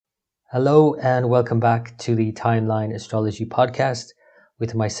Hello and welcome back to the Timeline Astrology Podcast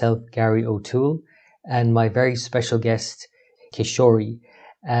with myself, Gary O'Toole, and my very special guest, Kishori.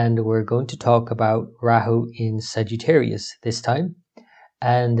 And we're going to talk about Rahu in Sagittarius this time.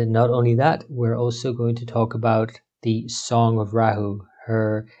 And not only that, we're also going to talk about the Song of Rahu,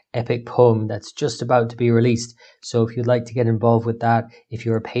 her epic poem that's just about to be released. So if you'd like to get involved with that, if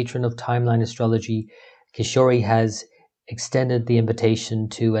you're a patron of Timeline Astrology, Kishori has extended the invitation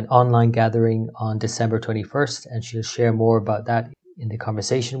to an online gathering on December 21st, and she'll share more about that in the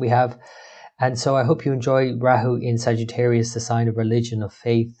conversation we have. And so I hope you enjoy Rahu in Sagittarius, the sign of religion, of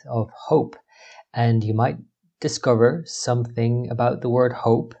faith, of hope. And you might discover something about the word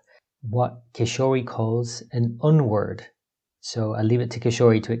hope, what Kishori calls an unword. So I'll leave it to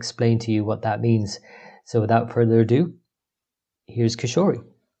Kishori to explain to you what that means. So without further ado, here's Kishori.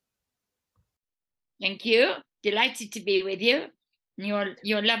 Thank you. Delighted to be with you.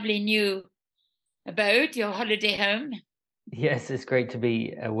 Your lovely new abode, your holiday home. Yes, it's great to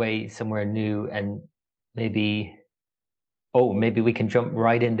be away somewhere new, and maybe we can jump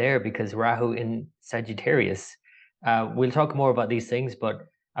right in there because Rahu in Sagittarius. We'll talk more about these things, but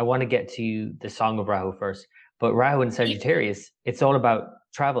I want to get to the Song of Rahu first. But Rahu in Sagittarius, it's all about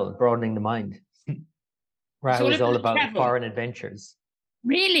travel, broadening the mind. Rahu is all about travel. Foreign adventures.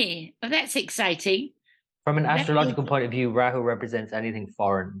 Really? Well, that's exciting. From an astrological point of view, Rahu represents anything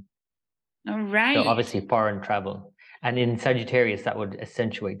foreign. All right. So obviously foreign travel. And in Sagittarius, that would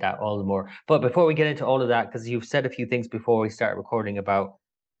accentuate that all the more. But before we get into all of that, because you've said a few things before we start recording about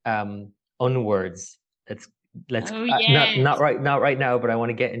unwords, not right now, but I want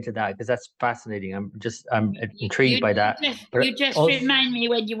to get into that because that's fascinating. I'm intrigued by that. You just remind me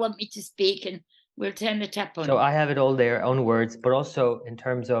when you want me to speak, and we'll turn the tap on. So I have it all there, unwords, but also in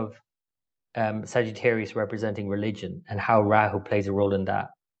terms of Sagittarius representing religion and how Rahu plays a role in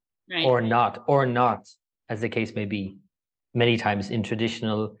that. Right. Or not, as the case may be. Many times in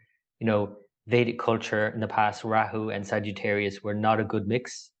traditional, Vedic culture in the past, Rahu and Sagittarius were not a good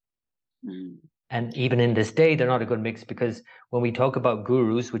mix. Mm. And even in this day, they're not a good mix because when we talk about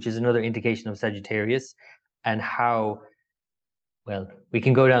gurus, which is another indication of Sagittarius, and how, well, we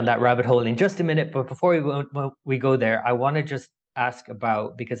can go down that rabbit hole in just a minute. But before we go there, I want to just ask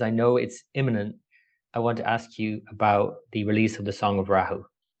about, because I know it's imminent, I want to ask you about the release of the Song of Rahu.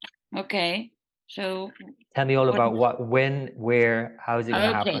 Okay, so tell me all about what, when, where, how is it going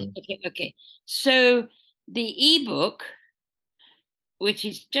to happen? Okay. So the ebook, which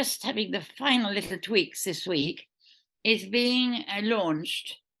is just having the final little tweaks this week, is being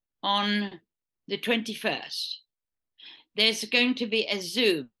launched on the 21st. There's going to be a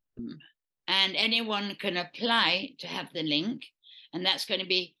Zoom, and anyone can apply to have the link, and that's going to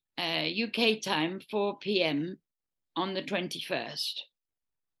be UK time, 4 p.m. on the 21st.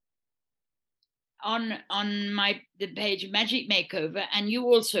 On the page Magic Makeover, and you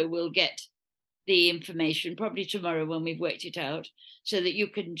also will get the information probably tomorrow when we've worked it out, so that you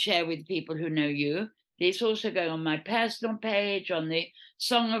can share with people who know you. It's also going on my personal page, on the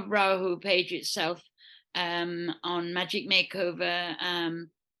Song of Rahu page itself, on Magic Makeover,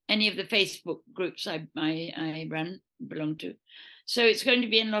 any of the Facebook groups I belong to. So it's going to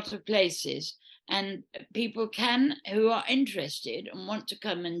be in a lot of places, and people can, who are interested and want to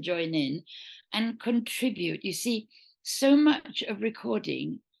come and join in and contribute. You see, so much of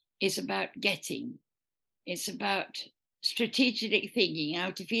recording is about getting. It's about strategically thinking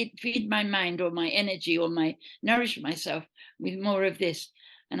how to feed my mind or my energy or nourish myself with more of this.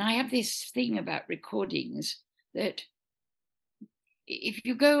 And I have this thing about recordings that if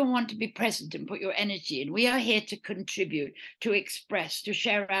you go and want to be present and put your energy in, we are here to contribute, to express, to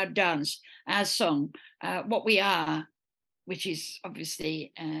share our dance, our song, what we are, which is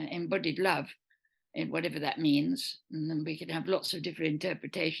obviously embodied love, and whatever that means. And then we can have lots of different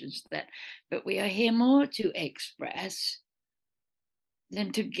interpretations of that. But we are here more to express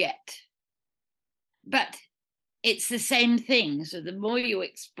than to get. But it's the same thing. So the more you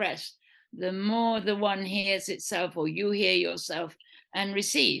express, the more the one hears itself, or you hear yourself and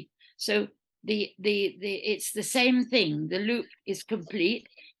receive. So it's the same thing. The loop is complete.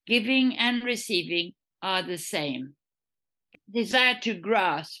 Giving and receiving are the same. Desire to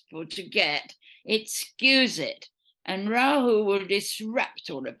grasp or to get, it skews it. And Rahu will disrupt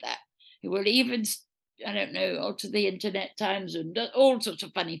all of that. It will even, I don't know, alter the internet times and all sorts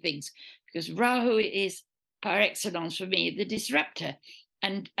of funny things, because Rahu is par excellence for me the disruptor.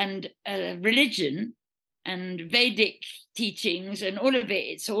 And religion and Vedic teachings and all of it,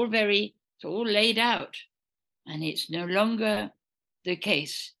 it's all laid out. And it's no longer the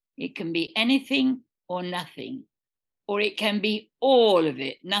case. It can be anything or nothing. or it can be all of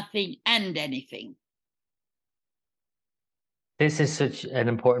it, nothing and anything. This is such an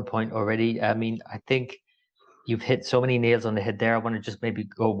important point already. I mean, I think you've hit so many nails on the head there. I want to just maybe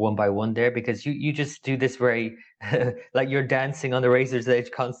go one by one there, because you just do this very like you're dancing on the razor's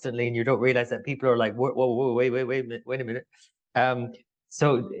edge constantly, and you don't realize that people are like, whoa, wait a minute.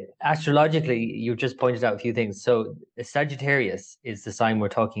 So astrologically, you've just pointed out a few things. So Sagittarius is the sign we're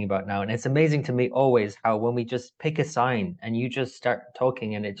talking about now, and it's amazing to me always how when we just pick a sign and you just start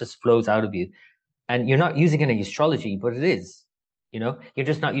talking and it just flows out of you, and you're not using any astrology, but it is.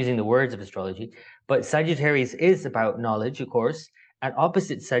 You're just not using the words of astrology. But Sagittarius is about knowledge, of course, and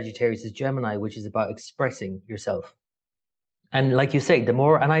opposite Sagittarius is Gemini, which is about expressing yourself. And like you say, the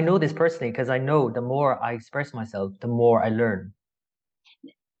more, and I know this personally because I know the more I express myself, the more I learn.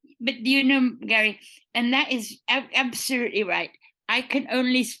 But Gary, and that is absolutely right. I can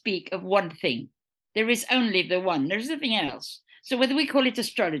only speak of one thing. There is only the one. There's nothing else. So whether we call it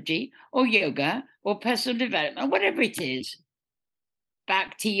astrology or yoga or personal development, whatever it is,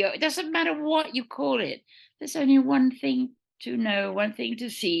 back to you. It doesn't matter what you call it. There's only one thing to know, one thing to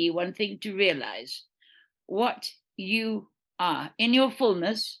see, one thing to realize. What you are. In your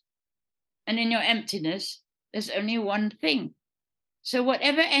fullness and in your emptiness, there's only one thing. So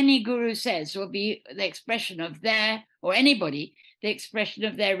whatever any guru says will be the expression of their, or anybody, the expression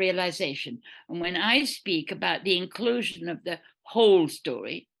of their realization. And when I speak about the inclusion of the whole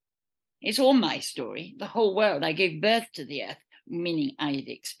story, it's all my story, the whole world. I gave birth to the earth, meaning I had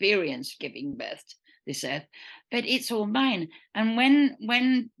experienced giving birth to this earth, but it's all mine. And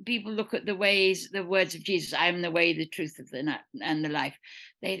when people look at the words of Jesus, I am the way, the truth, and the life,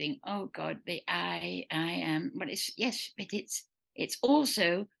 they think, oh God, I am. But it's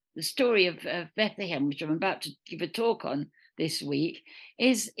also the story of Bethlehem, which I'm about to give a talk on this week,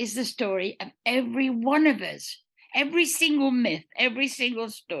 is the story of every one of us. Every single myth, every single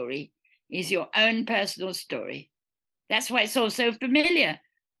story is your own personal story. That's why it's all so familiar.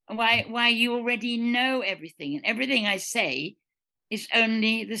 Why you already know everything, and everything I say is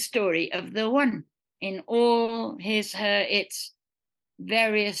only the story of the one in all its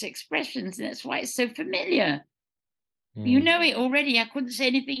various expressions, and that's why it's so familiar. You know it already. I couldn't say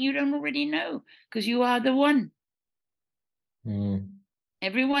anything you don't already know, because you are the one.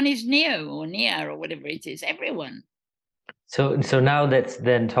 Everyone is Neo or Nia or whatever it is. Everyone. So now let's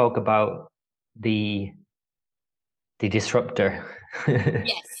then talk about the disruptor.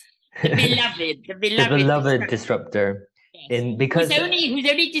 Yes, the beloved disruptor. Yes. Because who's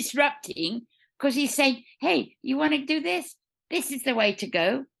only disrupting because he's saying, hey, you want to do this? This is the way to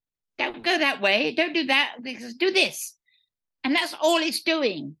go. Don't go that way. Don't do that. Because do this. And that's all it's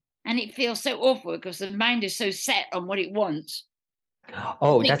doing. And it feels so awful because the mind is so set on what it wants.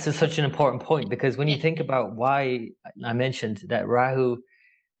 Oh, that's such an important point, because when you think about why I mentioned that Rahu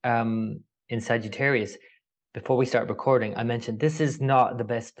in Sagittarius, before we start recording, I mentioned this is not the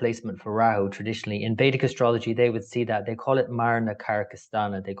best placement for Rahu traditionally. In Vedic astrology, they would see that. They call it Marna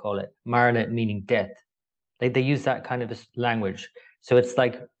Karakastana. They call it Marna, meaning death. They use that kind of language. So it's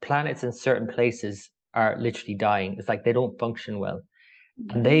like planets in certain places are literally dying. It's like they don't function well.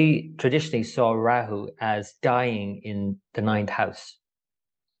 And they traditionally saw Rahu as dying in the 9th house,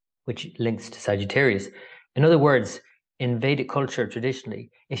 which links to Sagittarius. In other words, in Vedic culture, traditionally,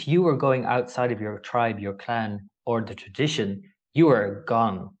 if you were going outside of your tribe, your clan, or the tradition, you were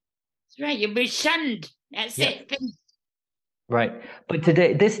gone. That's right. You'll be shunned. That's it. Right. But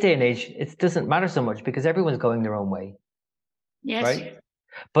today, this day and age, it doesn't matter so much because everyone's going their own way. Yes. Right.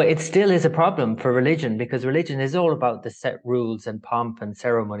 But it still is a problem for religion, because religion is all about the set rules and pomp and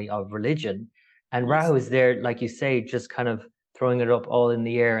ceremony of religion. And Rahu is there, like you say, just kind of throwing it up all in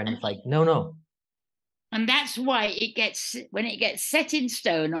the air. And it's like, no. And that's why when it gets set in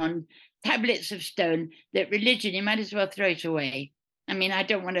stone on tablets of stone, that religion, you might as well throw it away. I mean, I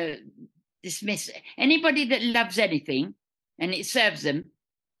don't want to dismiss anybody that loves anything and it serves them,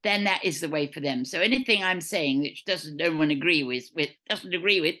 then that is the way for them. So anything I'm saying which no one agree with,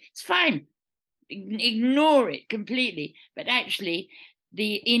 it's fine. Ignore it completely. But actually,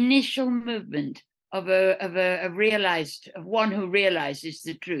 the initial movement of one who realizes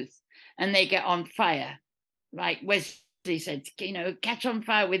the truth, and they get on fire, like Wesley said, catch on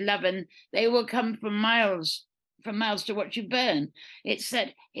fire with love, and they will come from miles to watch you burn. It's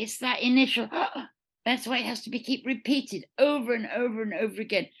that initial. That's why it has to be keep repeated over and over and over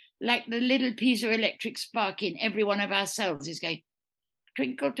again, like the little piezoelectric spark in every one of our cells is going,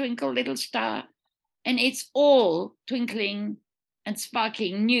 twinkle, twinkle, little star. And it's all twinkling and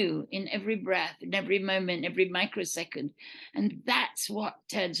sparking new in every breath, in every moment, every microsecond. And that's what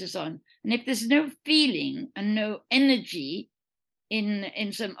turns us on. And if there's no feeling and no energy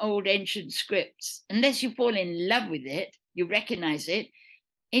in some old ancient scripts, unless you fall in love with it, you recognize it,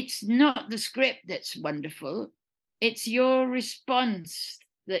 it's not the script that's wonderful. It's your response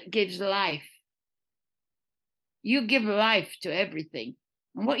that gives life. You give life to everything.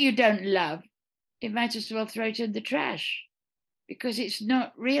 And what you don't love, it might as well throw it in the trash because it's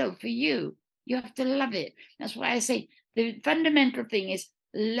not real for you. You have to love it. That's why I say the fundamental thing is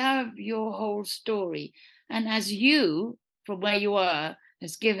love your whole story. And as you, from where you are,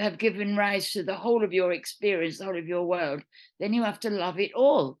 have given rise to the whole of your experience, the whole of your world, then you have to love it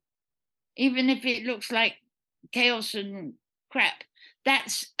all. Even if it looks like chaos and crap,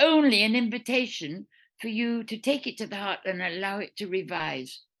 that's only an invitation for you to take it to the heart and allow it to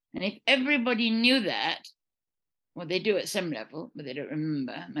revise. And if everybody knew that, well, they do at some level, but they don't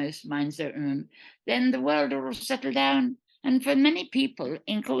remember, most minds don't remember, then the world will settle down. And for many people,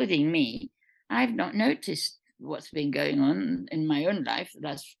 including me, I've not noticed what's been going on in my own life the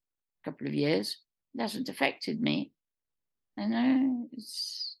last couple of years. It hasn't affected me. And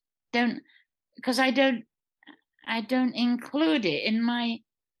because I don't include it in my,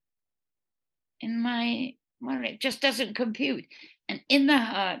 well, it just doesn't compute. And in the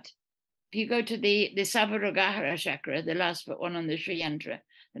heart, if you go to the Savaragahara chakra, the last but one on the Sri Yantra,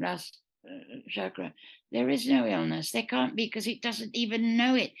 the last chakra, there is no illness. There can't be, because it doesn't even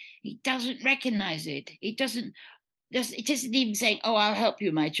know it. It doesn't recognize it. It isn't even saying, oh, I'll help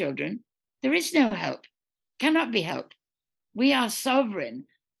you, my children. There is no help. Cannot be helped. We are sovereign,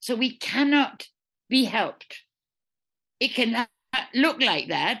 so we cannot be helped. It can look like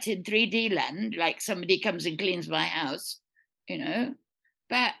that in 3D land, like somebody comes and cleans my house,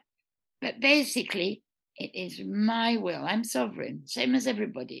 but basically it is my will. I'm sovereign, same as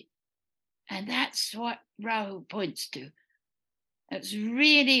everybody. And that's what Rahu points to. That's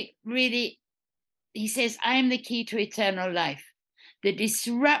really, really, he says, I am the key to eternal life. The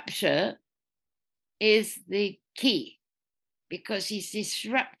disruptor is the key, because he's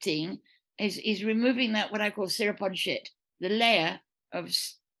disrupting, is removing that, what I call syrup on shit, the layer of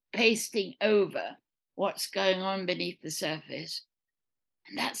pasting over what's going on beneath the surface.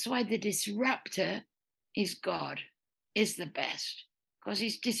 And that's why the disruptor is God, is the best, because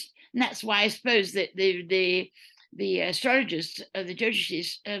and that's why I suppose that the astrologers, the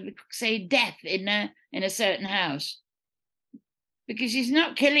Jyotishis, say death in a certain house, because he's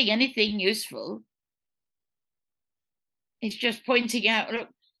not killing anything useful. It's just pointing out, look,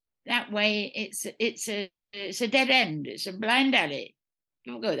 that way it's a dead end. It's a blind alley.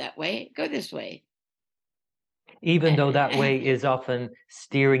 Don't go that way. Go this way. Even though that way is often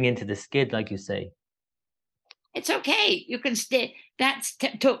steering into the skid, like you say. It's okay. You can steer. That's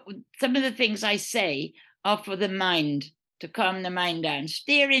some of the things I say are for the mind, to calm the mind down.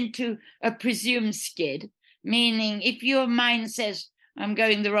 Steer into a presumed skid, meaning if your mind says, I'm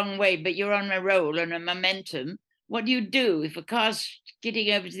going the wrong way, but you're on a roll and a momentum, what do you do if a car's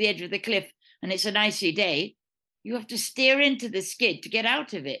skidding over to the edge of the cliff and it's an icy day? You have to steer into the skid to get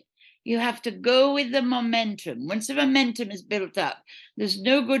out of it. You have to go with the momentum. Once the momentum is built up, there's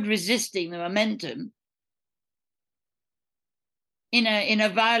no good resisting the momentum in a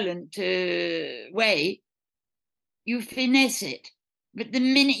violent way. You finesse it. But the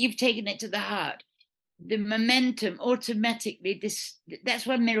minute you've taken it to the heart, the momentum automatically, that's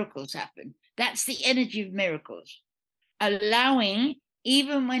where miracles happen. That's the energy of miracles. Allowing,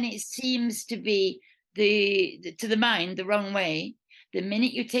 even when it seems to be to the mind the wrong way, the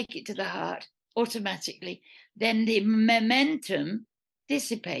minute you take it to the heart, automatically, then the momentum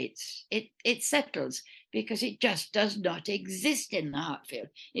dissipates. It settles, because it just does not exist in the heart field.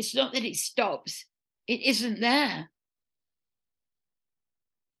 It's not that it stops. It isn't there.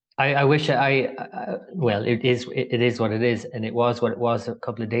 I wish well, it is what it is, and it was what it was a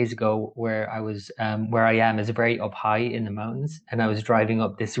couple of days ago, where I was where I am is very up high in the mountains, and I was driving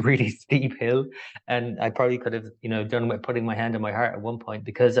up this really steep hill, and I probably could have done with putting my hand on my heart at one point,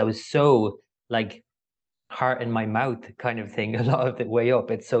 because I was so like heart in my mouth kind of thing a lot of the way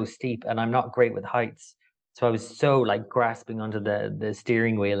up. It's so steep, and I'm not great with heights, so I was so like grasping onto the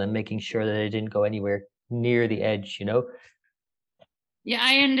steering wheel and making sure that I didn't go anywhere near the edge. Yeah,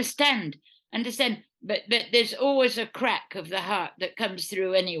 I understand, but there's always a crack of the heart that comes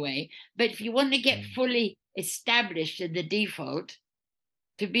through anyway. But if you want to get fully established in the default,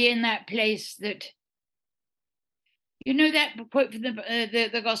 to be in that place that, that quote from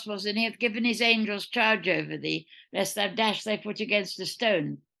the Gospels, and he hath given his angels charge over thee, lest thou dash thy foot against a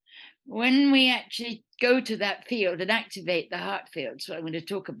stone. when we actually go to that field and activate the heart field, so I'm going to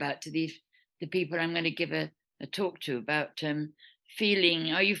talk about to the people I'm going to give a talk to about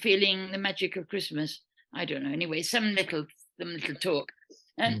feeling. Are you feeling the magic of Christmas? I don't know. Anyway, some little talk,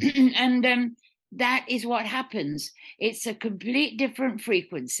 and that is what happens. It's a complete different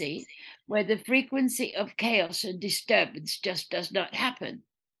frequency where the frequency of chaos and disturbance just does not happen.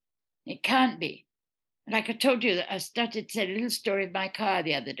 It can't be. Like I told you, that I started to tell a little story of my car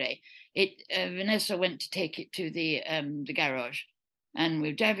the other day. Vanessa went to take it to the garage, and we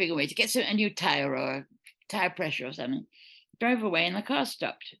were driving away to get a new tire or tire pressure or something. Drove away, and the car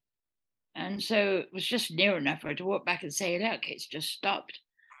stopped. And so it was just near enough for her to walk back and say, "Look, it's just stopped."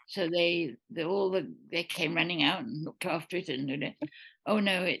 So they came running out and looked after it, and oh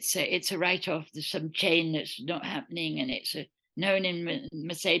no, it's a write-off. There's some chain that's not happening, and it's known in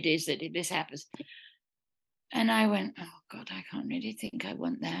Mercedes that this happens. And I went, oh God, I can't really think I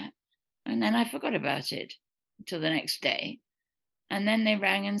want that. And then I forgot about it until the next day. And then they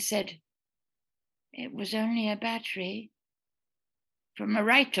rang and said, it was only a battery, from a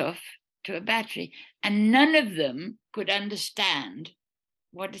write-off to a battery. And none of them could understand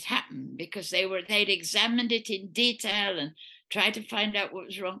what had happened because they'd examined it in detail and tried to find out what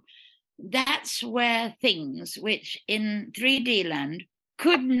was wrong. That's where things which in 3D land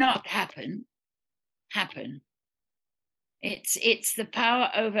could not happen. It's the power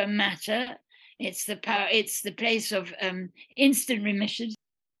over matter. It's the place of instant remission,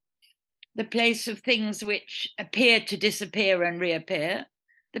 the place of things which appear to disappear and reappear,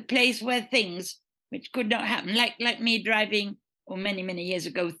 the place where things which could not happen, like me driving, or many years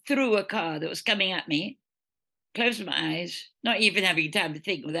ago, through a car that was coming at me, closed my eyes, not even having time to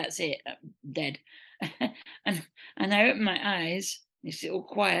think, well, that's it, I'm dead. and I open my eyes, it's all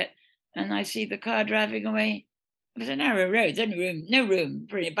quiet, and I see the car driving away. It was a narrow road, no room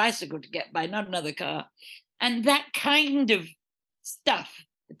for a bicycle to get by, not another car. And that kind of stuff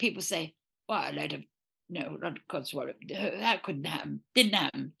that people say, well, not Codswallop, that couldn't happen, didn't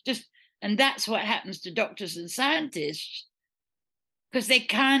happen. And that's what happens to doctors and scientists, because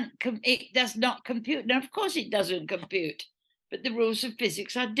it does not compute. Now, of course it doesn't compute, but the rules of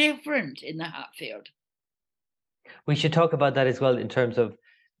physics are different in the heart field. We should talk about that as well in terms of,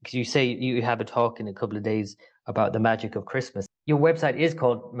 because you say you have a talk in a couple of days about the magic of Christmas. Your website is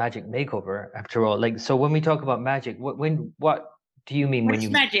called Magic Makeover, after all. So when we talk about magic, what do you mean when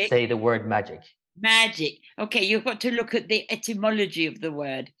you say the word magic? Magic. Okay, you've got to look at the etymology of the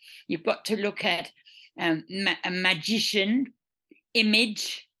word. You've got to look at a magician,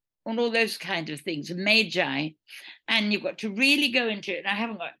 image, and all those kinds of things, magi, and you've got to really go into it. I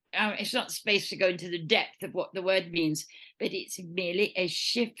haven't got, it's not space to go into the depth of what the word means, but it's merely a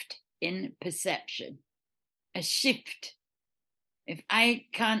shift in perception, a shift. If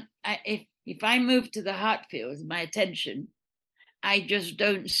I move to the heart field, my attention, I just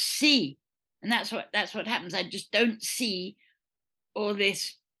don't see, and that's what happens. I just don't see all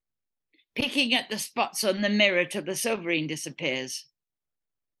this picking at the spots on the mirror till the silvering disappears.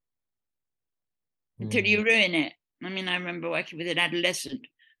 Until you ruin it. I mean, I remember working with an adolescent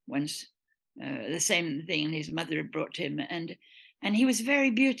once, the same thing, and his mother had brought him, and he was very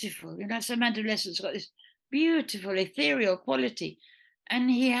beautiful. You know, some adolescents got this beautiful ethereal quality,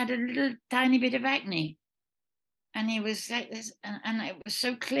 and he had a little tiny bit of acne, and he was like this, and it was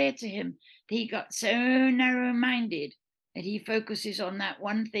so clear to him that he got so narrow-minded that he focuses on that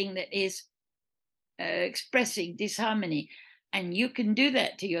one thing that is expressing disharmony, and you can do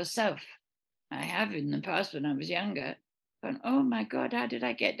that to yourself. I have in the past when I was younger gone, oh my God, how did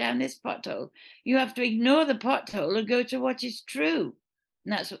I get down this pothole? You have to ignore the pothole and go to what is true.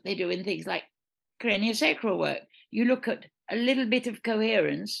 And that's what they do in things like craniosacral work. You look at a little bit of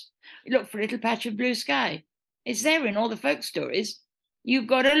coherence, you look for a little patch of blue sky. It's there in all the folk stories. You've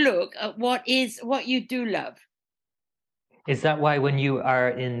got to look at what you do love. Is that why when you are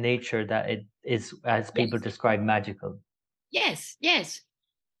in nature that it is, as people describe, magical? Yes.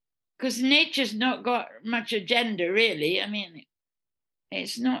 Because nature's not got much agenda, really. I mean,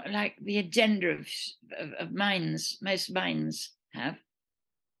 it's not like the agenda of minds, most minds have.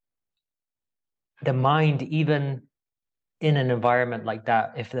 The mind, even in an environment like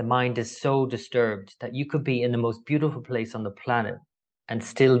that, if the mind is so disturbed that you could be in the most beautiful place on the planet and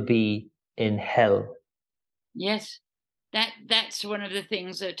still be in hell. Yes, that's one of the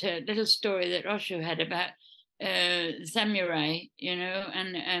things that a little story that Osho had about samurai, you know,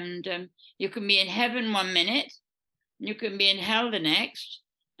 and you can be in heaven 1 minute, you can be in hell the next,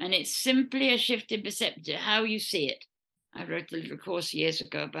 and it's simply a shift in perception, how you see it. I wrote a little course years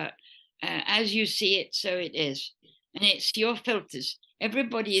ago about as you see it, so it is. And it's your filters.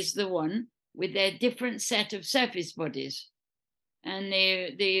 everybody is the one with their different set of surface bodies, and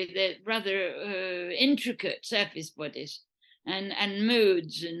they're rather intricate surface bodies, and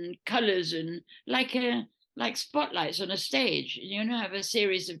moods and colors, and like spotlights on a stage. You know, have a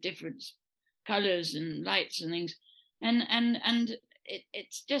series of different colors and lights and things, and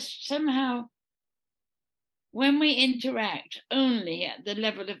it's just somehow, when we interact only at the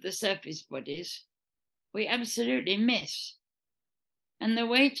level of the surface bodies, we absolutely miss. And the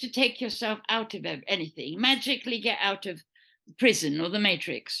way to take yourself out of anything, magically get out of prison or the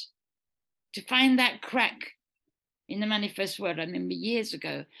matrix, to find that crack in the manifest world. I remember years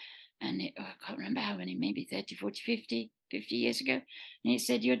ago, and I can't remember how many, maybe 30, 40, 50 years ago. And it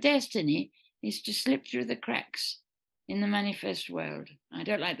said, your destiny is to slip through the cracks in the manifest world. I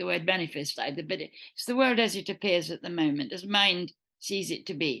don't like the word manifest either, but it's the world as it appears at the moment, as mind sees it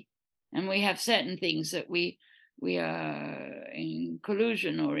to be. And we have certain things that we are in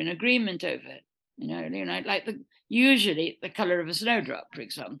collusion or in agreement over, like usually the color of a snowdrop, for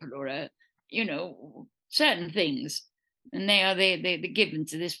example, or certain things, and they are they're given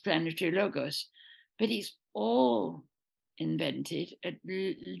to this planetary logos, but it's all invented at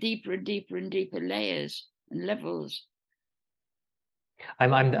deeper and deeper and deeper layers and levels.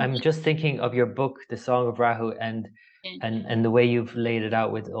 I'm just thinking of your book, The Song of Rahu, and the way you've laid it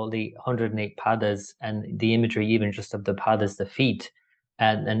out with all the 108 padas and the imagery, even just of the padas, the feet,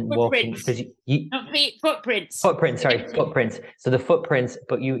 and walking, because footprints. Footprints. So the footprints,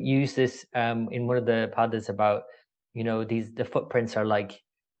 but you use this in one of the padas about, the footprints are like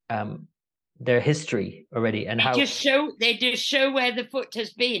their history already, and they just show where the foot has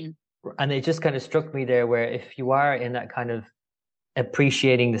been. And it just kind of struck me there, where if you are in that kind of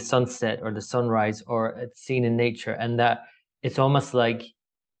appreciating the sunset or the sunrise or a scene in nature, and that it's almost like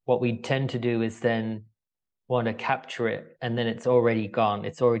what we tend to do is then want to capture it, and then it's already gone,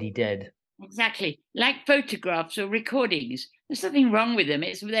 it's already dead. Exactly, like photographs or recordings. There's nothing wrong with them.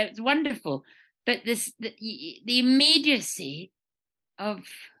 It's wonderful, but the immediacy of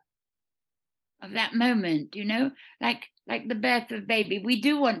that moment, like the birth of baby, we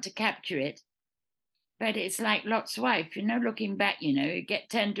do want to capture it, but it's like Lot's wife, looking back, you get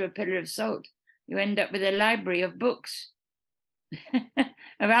turned to a pillar of salt. You end up with a library of books,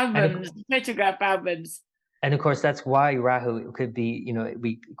 of albums, photograph albums. And of course, that's why Rahu could be,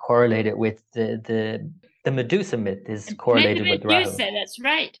 we correlate it with the Medusa myth is correlated with Rahu. That's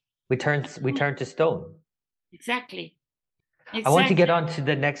right. We turn to stone. Exactly. I want to get on to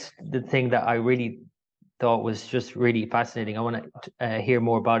the thing that I really thought was just really fascinating. I want to hear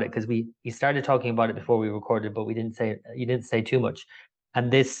more about it, because we started talking about it before we recorded, but you didn't say too much.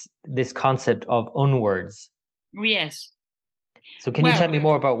 And this concept of unwords. Yes. So can you tell me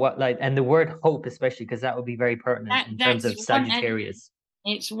more about what, and the word hope especially, because that would be very pertinent in terms of Sagittarius.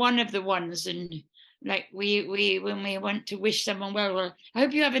 It's one of the ones, and like we when we want to wish someone well, I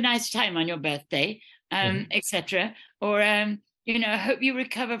hope you have a nice time on your birthday, etc. Or I hope you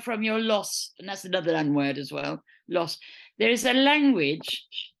recover from your loss, and that's another unword as well, loss. There is a language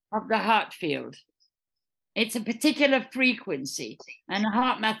of the heart field. It's a particular frequency, and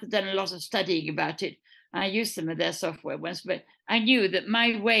HeartMath has done a lot of studying about it. I used some of their software once, but I knew that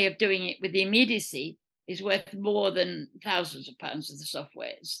my way of doing it with the immediacy is worth more than thousands of pounds of the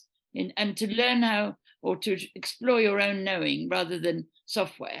software. And to learn how, or to explore your own knowing rather than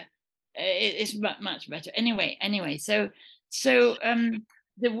software, it's much better. Anyway, so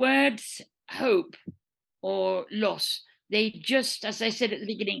the words hope or loss, they just, as I said at the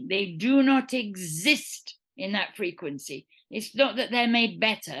beginning, they do not exist in that frequency. It's not that they're made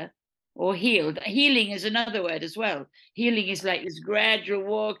better or healed. Healing is another word as well. Healing is like this gradual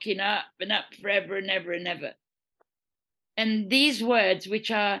walking up and up forever and ever and ever. And these words,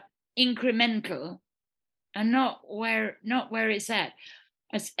 which are incremental, are not where it's at.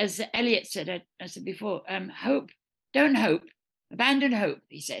 As Eliot said, I said before, don't hope, abandon hope,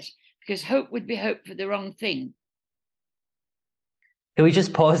 he says, because hope would be hope for the wrong thing. Can we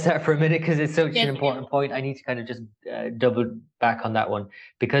just pause that for a minute, because it's such an important point. I need to kind of just double back on that one,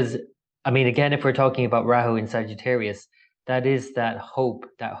 because again, if we're talking about Rahu in Sagittarius, that is that hope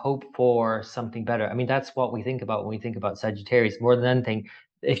for something better. That's what we think about when we think about Sagittarius more than anything.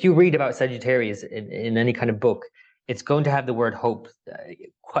 If you read about Sagittarius in any kind of book, it's going to have the word hope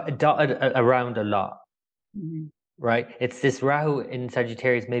dotted around a lot. Mm-hmm. Right? It's this Rahu in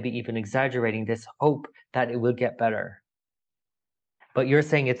Sagittarius, maybe even exaggerating this hope that it will get better. But you're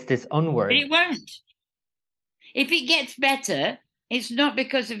saying it's this unword. But it won't. If it gets better, it's not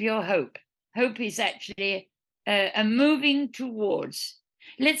because of your hope. Hope is actually a moving towards.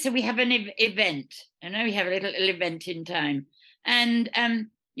 Let's say we have an event. I know we have a little event in time. And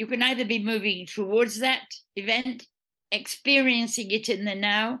you can either be moving towards that event, experiencing it in the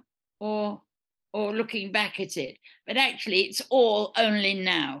now, or looking back at it. But actually, it's all only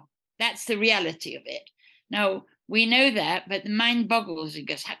now. That's the reality of it. Now, we know that, but the mind boggles and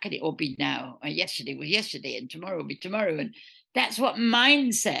goes, how can it all be now? Or yesterday was yesterday, and tomorrow will be tomorrow. And that's what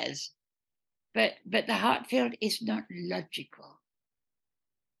mind says. But the heart field is not logical.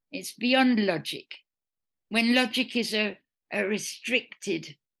 It's beyond logic. When logic is a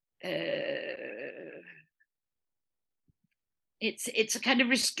restricted, it's a kind of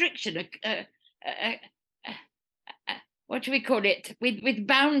restriction, what do we call it, with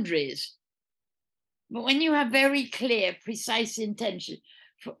boundaries. But when you have very clear, precise intention,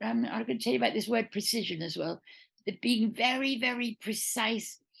 I'm going to tell you about this word precision as well, being very, very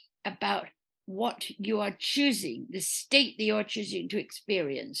precise about what you are choosing, the state that you're choosing to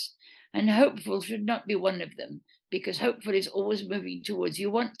experience. And hopeful should not be one of them, because hopeful is always moving towards,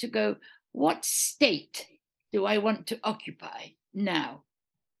 you want to go, what state do I want to occupy now?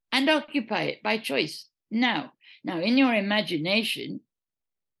 And occupy it by choice now. Now, in your imagination,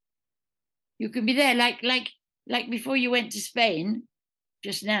 you can be there, like before you went to Spain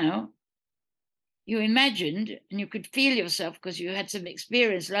just now. You imagined, and you could feel yourself because you had some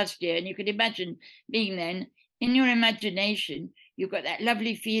experience last year, and you could imagine being there. In your imagination, you've got that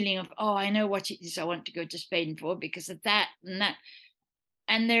lovely feeling of, oh, I know what it is I want to go to Spain for because of that and that.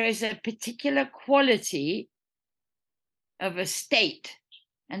 And there is a particular quality of a state,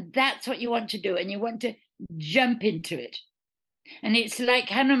 and that's what you want to do, and you want to jump into it. And it's like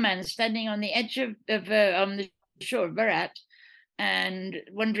Hanuman standing on the edge of on the shore of Bharat and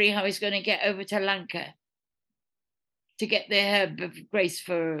wondering how he's going to get over to Lanka to get the herb of grace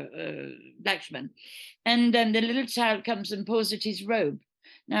for Lakshman. And the little child comes and pulls at his robe.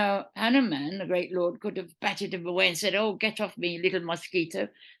 Now, Hanuman, the great lord, could have batted him away and said, oh, get off me, little mosquito.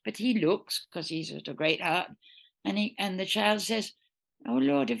 But he looks, because he's got a great heart, and the child says, oh,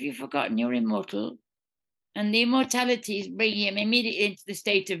 Lord, have you forgotten you're immortal? And the immortality is bringing him immediately into the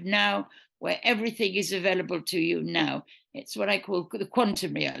state of now, where everything is available to you now. It's what I call the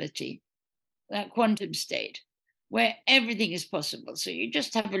quantum reality, that quantum state, where everything is possible. So you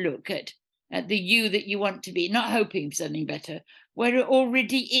just have a look at the you that you want to be, not hoping for something better, where it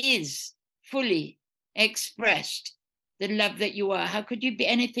already is fully expressed, the love that you are. How could you be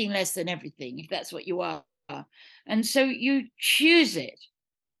anything less than everything if that's what you are? And so you choose it.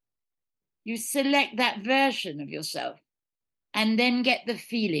 You select that version of yourself and then get the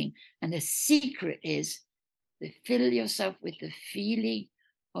feeling. And the secret is to fill yourself with the feeling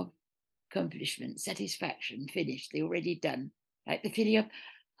of accomplishment, satisfaction, finished, they're already done. Like the feeling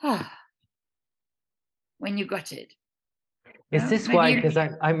of, when you got it. Is this why? Because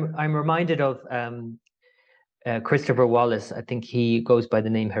I'm reminded of Christopher Wallace. I think he goes by the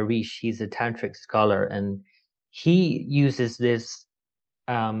name Harish. He's a tantric scholar, and he uses this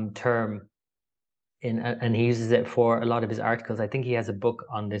term and he uses it for a lot of his articles. I think he has a book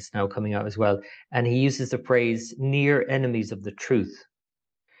on this now coming out as well, and he uses the phrase "near enemies of the truth."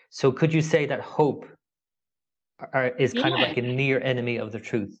 So, could you say that hope is kind of like a near enemy of the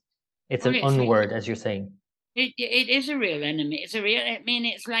truth? It's an unword, as you're saying. It is a real enemy. It's a real. I mean,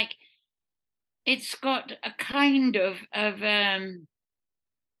 it's like it's got a kind of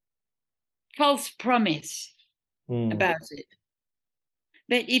false promise about it.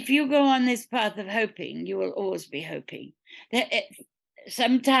 But if you go on this path of hoping, you will always be hoping.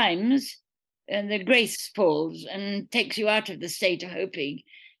 Sometimes the grace falls and takes you out of the state of hoping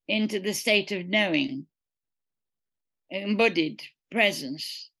into the state of knowing, embodied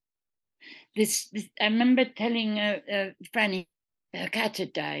presence. This I remember telling Franny, her cat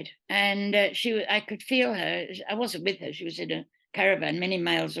had died, and I could feel her. I wasn't with her; she was in a caravan many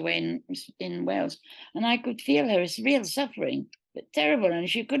miles away in Wales, and I could feel her real suffering, but terrible, and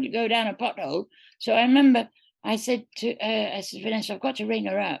she couldn't go down a pothole. So I remember I said to Vanessa, I've got to ring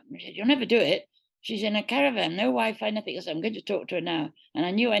her up. She said, you'll never do it. She's in a caravan, no Wi-Fi, nothing else. I'm going to talk to her now. And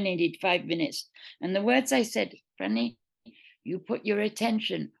I knew I needed 5 minutes. And the words I said, Franny, you put your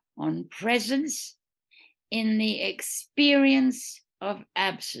attention on presence in the experience of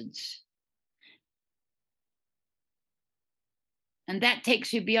absence. And that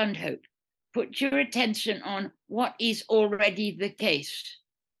takes you beyond hope. Put your attention on what is already the case.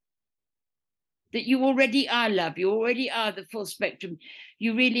 That you already are love, you already are the full spectrum.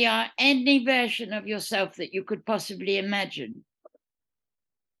 You really are any version of yourself that you could possibly imagine.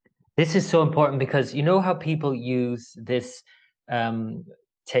 This is so important because you know how people use this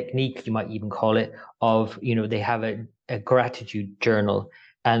technique, you might even call it, of, they have a gratitude journal,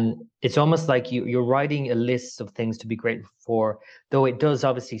 And it's almost like you're writing a list of things to be grateful for, though it does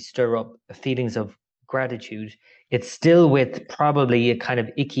obviously stir up feelings of gratitude. It's still with probably a kind of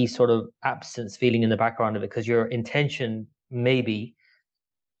icky sort of absence feeling in the background of it, because your intention maybe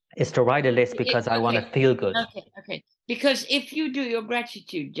is to write a list because I want to feel good. Okay. Because if you do your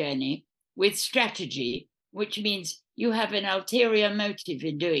gratitude journey with strategy, which means you have an ulterior motive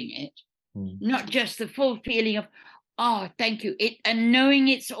in doing it, not just the full feeling of, oh, thank you, and knowing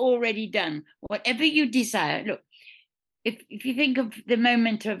it's already done. Whatever you desire, look, if you think of the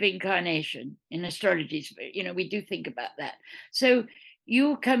moment of incarnation in astrology, we do think about that. So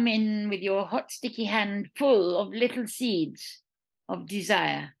you come in with your hot, sticky hand full of little seeds of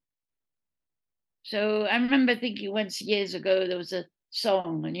desire. So I remember thinking once years ago, there was a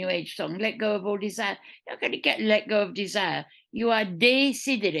song, a New Age song, Let Go of All Desire. You're not going to get let go of desire. You are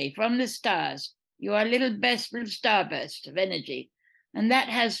decidere from the stars. You are a little starburst of energy. And that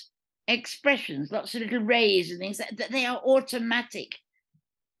has expressions, lots of little rays and things that they are automatic.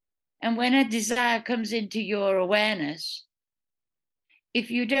 And when a desire comes into your awareness, if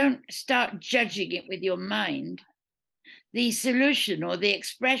you don't start judging it with your mind, the solution or the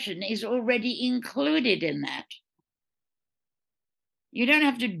expression is already included in that. You don't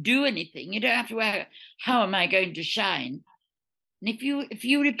have to do anything. You don't have to worry, how am I going to shine? And if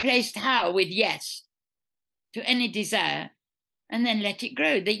you replaced how with yes to any desire, and then let it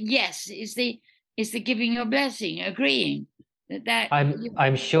grow, the yes is the giving your blessing, agreeing that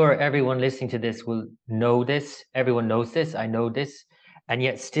I'm sure everyone listening to this will know this. Everyone knows this. I know this, and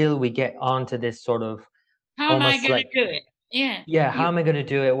yet still we get onto this sort of how am I going to do it? Yeah, how am I going to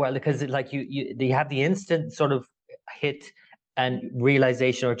do it? Well, because they have the instant sort of hit and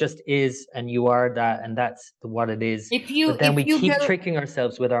realization, or just is, and you are that, and that's what it is. But then we keep tricking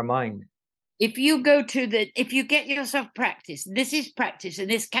ourselves with our mind. If you get yourself practice, this is practice, and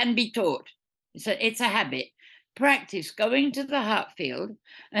this can be taught. It's a habit. Practice going to the heart field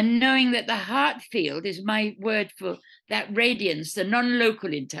and knowing that the heart field is my word for that radiance, the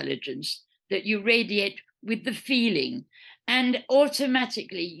non-local intelligence that you radiate with the feeling. And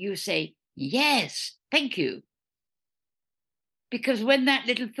automatically you say, yes, thank you. Because when that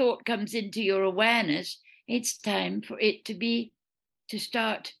little thought comes into your awareness, it's time for it to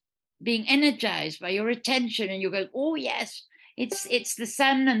start being energized by your attention, and you go, oh yes, it's the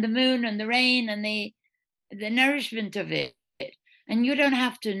sun and the moon and the rain and the nourishment of it. And you don't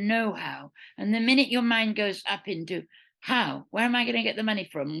have to know how. And the minute your mind goes up into how, where am I going to get the money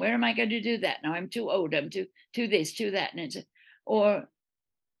from? Where am I going to do that? Now I'm too old, I'm too this, too that. Or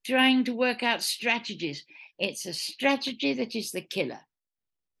trying to work out strategies. It's a strategy that is the killer.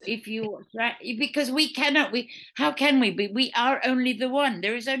 Because how can we be? We are only the one.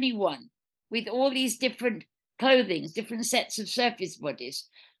 There is only one with all these different clothings, different sets of surface bodies.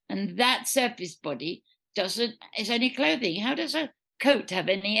 And that surface body is only clothing. How does a coat have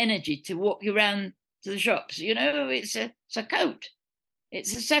any energy to walk you around to the shops? It's a coat.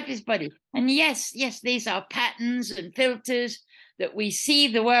 It's a surface body. And yes, these are patterns and filters that we see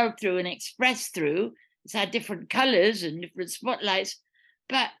the world through and express through. It's had different colors and different spotlights,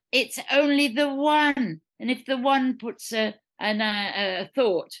 but it's only the one. And if the one puts a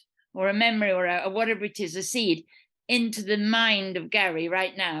thought or a memory or whatever it is, a seed, into the mind of Gary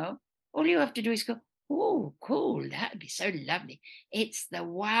right now, all you have to do is go, oh, cool, that would be so lovely. It's the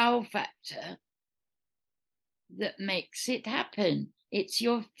wow factor that makes it happen. It's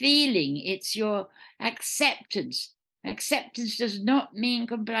your feeling, it's your acceptance. Acceptance does not mean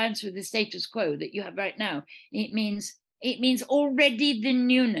compliance with the status quo that you have right now. It means already the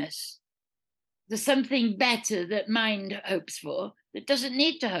newness, the something better that mind hopes for, that doesn't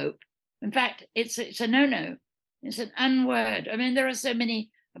need to hope. In fact, it's a no-no. It's an unword. I mean, there are so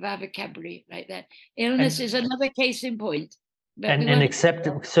many of our vocabulary like that. Illness is another case in point. And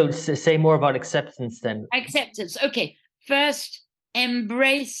acceptance. So say more about acceptance then. Acceptance. Okay. First,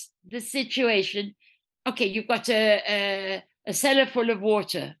 embrace the situation. Okay, you've got a cellar full of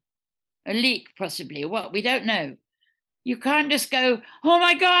water, a leak possibly, what? We don't know. You can't just go, oh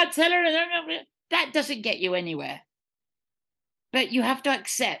my God, cellar. That doesn't get you anywhere. But you have to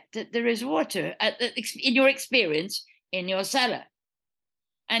accept that there is water in your experience in your cellar.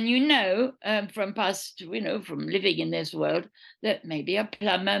 And from past, from living in this world, that maybe a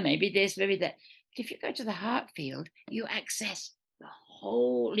plumber, maybe this, maybe that. But if you go to the heart field, you access the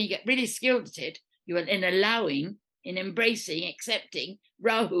whole, you get really skilled at it. You are in allowing, in embracing, accepting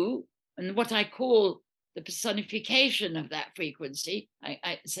Rahu, and what I call the personification of that frequency.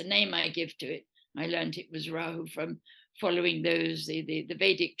 It's a name I give to it. I learned it was Rahu from following the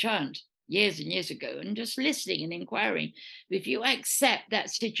Vedic chant, years and years ago, and just listening and inquiring. If you accept that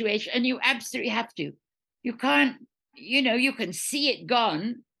situation, and you absolutely have to, you can't, you can see it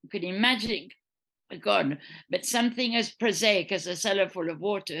gone, you can imagine it gone, but something as prosaic as a cellar full of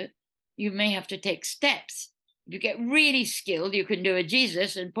water, you may have to take steps. If you get really skilled, you can do a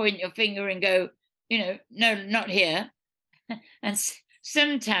Jesus and point your finger and go, no, not here. And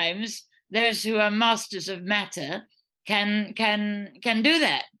sometimes those who are masters of matter can do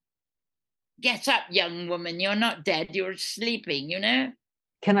that. Get up, young woman, you're not dead, you're sleeping,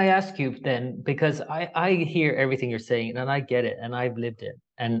 Can I ask you then, because I hear everything you're saying and I get it and I've lived it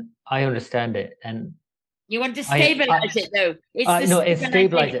and I understand it, and you want to stabilize it though. It's the no, it's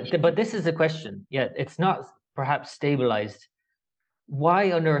stabilize stabilization. it. But this is the question. Yeah, it's not perhaps stabilized.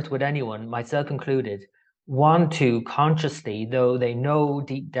 Why on earth would anyone, myself included, want to consciously, though they know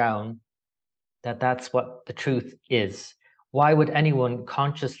deep down that that's what the truth is, why would anyone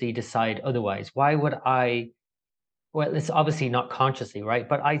consciously decide otherwise? Why would I? Well, it's obviously not consciously, right?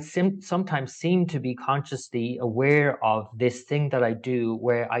 But I sometimes seem to be consciously aware of this thing that I do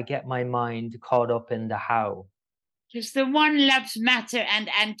where I get my mind caught up in the how. Because the one loves matter and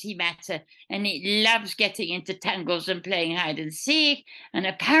antimatter, and it loves getting into tangles and playing hide and seek. And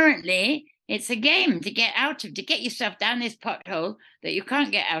apparently, it's a game to get out of, to get yourself down this pothole that you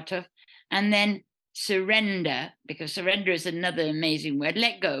can't get out of, and then surrender, because surrender is another amazing word.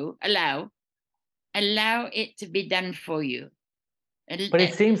 Let go, allow it to be done for you. But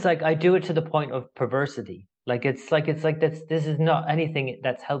it seems like I do it to the point of perversity. It's like this is not anything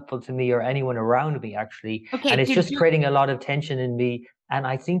that's helpful to me or anyone around me, actually. Okay, and it's just creating a lot of tension in me, and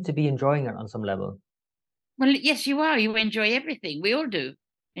I seem to be enjoying it on some level. Well, yes, you are. You enjoy everything. We all do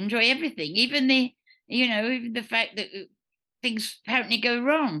enjoy everything, even even the fact that things apparently go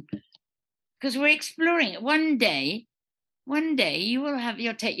wrong, because we're exploring it. One day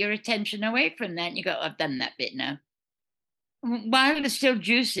you'll take your attention away from that and you go, I've done that bit now. While there's still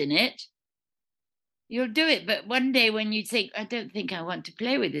juice in it, you'll do it. But one day when you think, I don't think I want to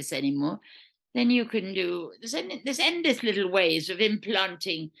play with this anymore, then you can do, there's endless little ways of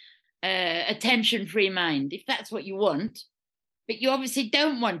implanting a tension-free mind, if that's what you want, but you obviously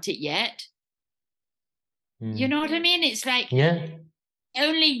don't want it yet. You know what I mean? It's like, yeah,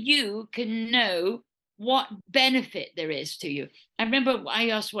 only you can know what benefit there is to you. I remember I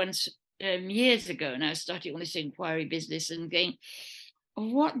asked once years ago, and I was starting all this inquiry business and going,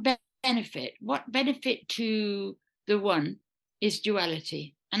 what benefit to the one is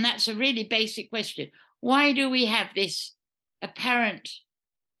duality? And that's a really basic question. Why do we have this apparent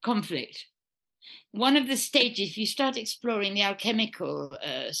conflict? One of the stages, if you start exploring the alchemical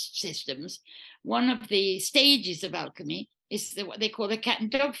systems, one of the stages of alchemy is what they call the cat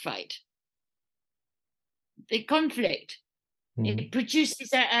and dog fight. The conflict. It produces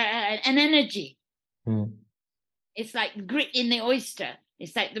an energy. It's like grit in the oyster.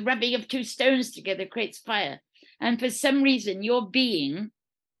 It's like the rubbing of two stones together creates fire. And for some reason, your being,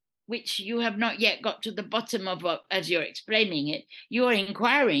 which you have not yet got to the bottom of, as you're explaining it, you're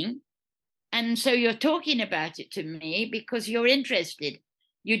inquiring. And so you're talking about it to me because you're interested.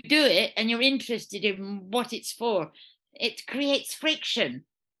 You do it and you're interested in what it's for. It creates friction.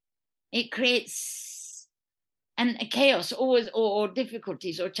 It creates a chaos, or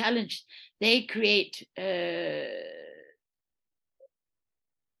difficulties or challenges. They create a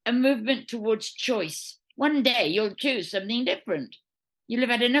movement towards choice. One day you'll choose something different. You'll have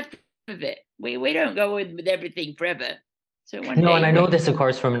had enough of it. We don't go with everything forever. So and I know this, of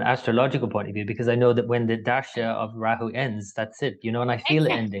course, from an astrological point of view, because I know that when the dasha of Rahu ends, that's it, and I feel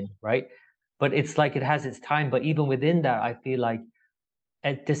it ending, right? But it's like it has its time. But even within that, I feel like,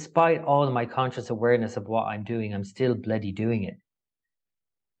 despite all of my conscious awareness of what I'm doing, I'm still bloody doing it.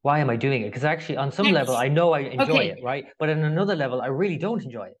 Why am I doing it? Because actually, on some level, I know I enjoy it, right? But on another level, I really don't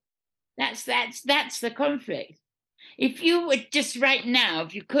enjoy it. That's the conflict. If you would just right now,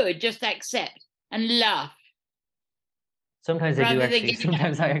 if you could just accept and laugh. Sometimes I do actually.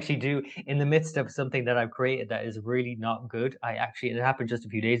 Sometimes I actually do, in the midst of something that I've created that is really not good. It happened just a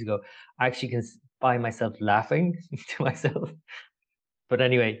few days ago. I actually can find myself laughing to myself. But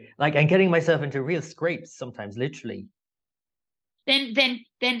anyway, and getting myself into real scrapes sometimes, literally. Then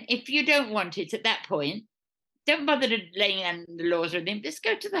if you don't want it at that point, don't bother to laying down the laws or anything. Just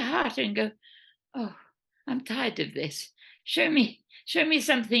go to the heart and go, oh, I'm tired of this. Show me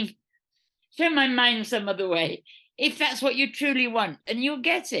something. Show my mind some other way. If that's what you truly want, and you'll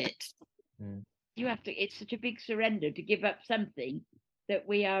get it. You have to. It's such a big surrender to give up something that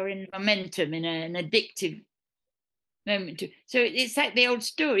we are in momentum, in an addictive moment to. So it's like the old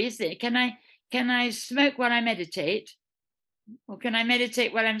story, isn't it? Can I smoke while I meditate? or can I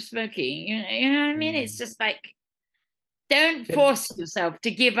meditate while I'm smoking? You know what I mean? It's just like, don't But force yourself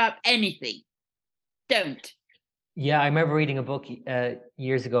to give up anything. Don't. yeah, I remember reading a book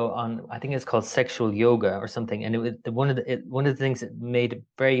years ago on, I think it's called Sexual Yoga or something, and it was one of the things that made a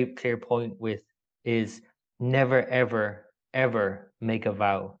very clear point with is never ever ever make a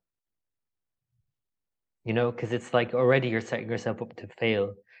vow. You know, because it's like already you're setting yourself up to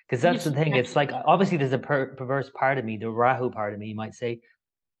fail. Because that's Yes, the thing. It's like exactly. obviously there's a perverse part of me, the Rahu part of me, you might say,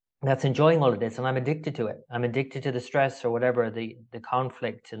 that's enjoying all of this, and I'm addicted to it. I'm addicted to the stress or whatever, the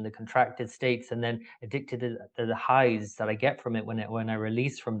conflict and the contracted states, and then addicted to the highs that I get from it when I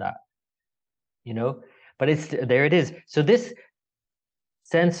release from that. You know, but it's there. It is. So this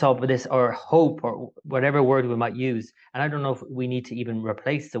sense of this or hope or whatever word we might use, and I don't know if we need to even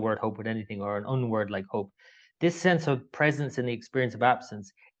replace the word hope with anything or an unword like hope. This sense of presence in the experience of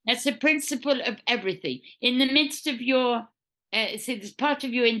absence. That's the principle of everything. In the midst of your, see, this part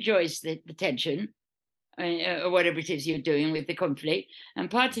of you enjoys the tension, or whatever it is you're doing with the conflict, and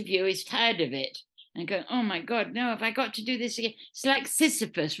part of you is tired of it and going, oh my God, no, have I got to do this again? It's like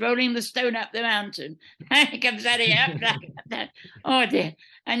Sisyphus rolling the stone up the mountain. And he comes at it up, like that. Oh dear.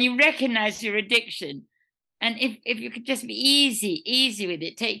 And you recognize your addiction. And if you could just be easy with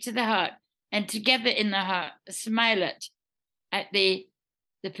it, take to the heart, and together in the heart, smile at the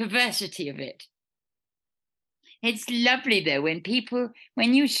perversity of it. It's lovely though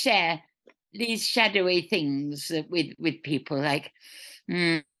when you share these shadowy things with people, like,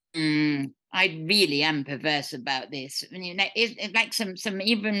 I really am perverse about this. I mean, it's like some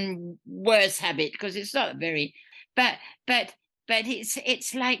even worse habit, because it's not very, but but but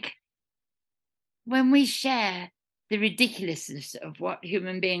it's like when we share the ridiculousness of what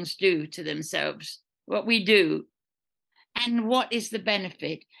human beings do to themselves, what we do, and what is the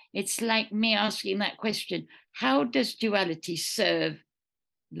benefit? It's like me asking that question: how does duality serve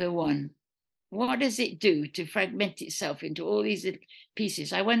the one? What does it do to fragment itself into all these little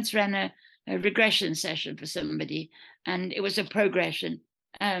pieces? I once ran a regression session for somebody, and it was a progression.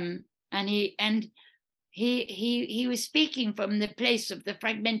 And he was speaking from the place of the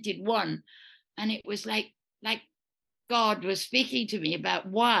fragmented one, and it was like God was speaking to me about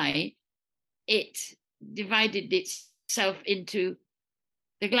why it divided itself into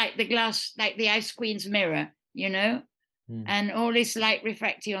the glass, like the ice queen's mirror, and all this light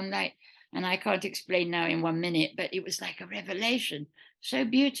refracting on light. And I can't explain now in 1 minute, but it was like a revelation, so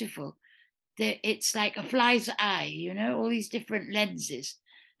beautiful that it's like a fly's eye, all these different lenses,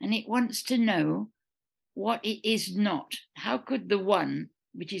 and it wants to know what it is not. How could the one,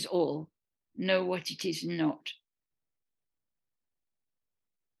 which is all, know what it is not?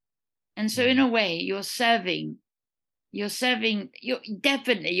 And so in a way, you're serving, you're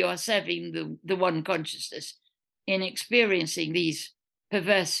definitely serving the one consciousness in experiencing these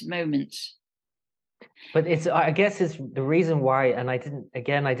perverse moments. But I guess it's the reason why, and I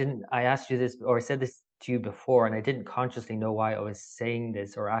asked you this, or I said this to you before, and I didn't consciously know why I was saying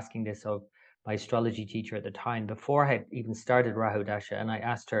this or asking this of my astrology teacher at the time, before I had even started Rahu Dasha, and I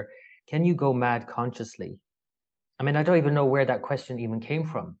asked her, can you go mad consciously? I mean, I don't even know where that question even came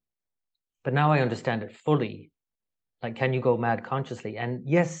from, but now I understand it fully. Like, can you go mad consciously? And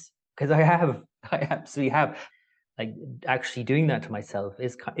yes, because I absolutely have. Like, actually doing that to myself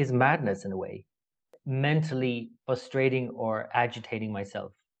is madness in a way, mentally frustrating or agitating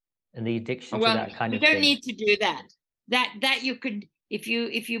myself, and the addiction to Well, that kind you of don't thing. need to do that. That you could, if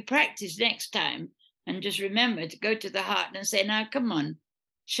you practice next time, and just remember to go to the heart and say, now come on,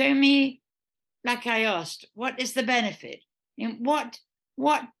 show me, like I asked, what is the benefit? And what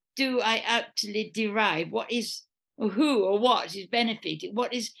do I actually derive? What is, or who or what is benefiting?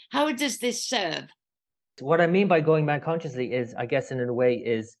 How does this serve? What I mean by going mad consciously is, I guess, in a way,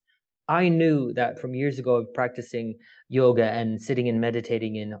 is I knew that from years ago of practicing yoga and sitting and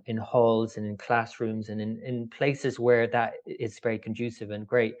meditating in halls and in classrooms and in places where that is very conducive and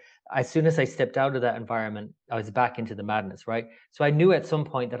great. As soon as I stepped out of that environment, I was back into the madness, right? So I knew at some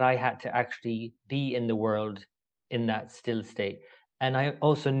point that I had to actually be in the world in that still state. And I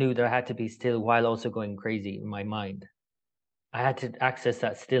also knew that I had to be still while also going crazy in my mind. I had to access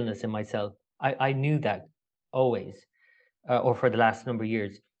that stillness in myself. I knew that always, or for the last number of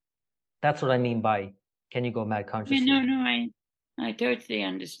years. That's what I mean by can you go mad Yeah, consciously? no, I totally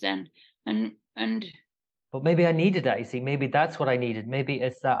understand. And But maybe I needed that. You see, maybe that's what I needed. Maybe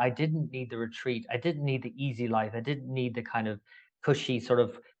it's that I didn't need the retreat. I didn't need the easy life. I didn't need the kind of cushy sort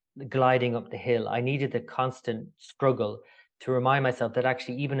of gliding up the hill. I needed the constant struggle to remind myself that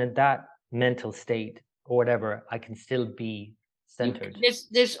actually, even in that mental state or whatever, I can still be centered.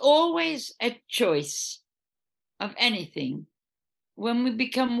 there's always a choice of anything. when we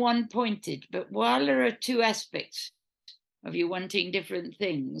become one-pointed, but while there are two aspects of you wanting different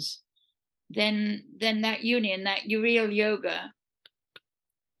things, then that union, that real yoga,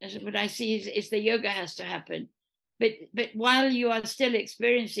 what I see is the yoga has to happen. But while you are still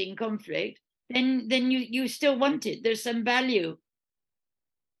experiencing conflict, then you still want it. There's some value.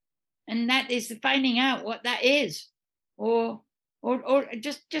 And that is finding out what that is. Or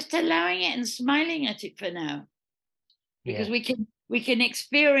just allowing it and smiling at it for now. Because we can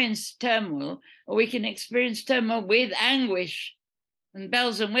experience turmoil, or we can experience turmoil with anguish and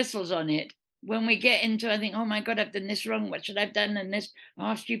bells and whistles on it. When we get into, I think, oh my God, I've done this wrong. What should I have done? And this, oh,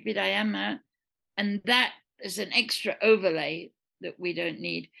 how stupid I am. And that is an extra overlay that we don't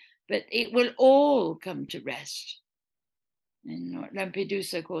need. But it will all come to rest. And what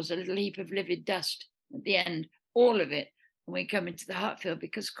Lampedusa calls a little heap of livid dust at the end, all of it, when we come into the heart field,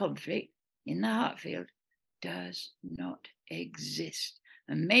 because conflict in the heart field does not exist.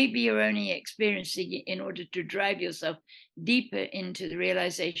 And maybe you're only experiencing it in order to drive yourself deeper into the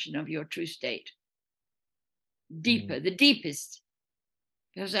realization of your true state. Deeper, the deepest.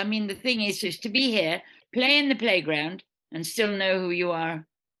 Because, I mean, the thing is to be here, play in the playground, and still know who you are,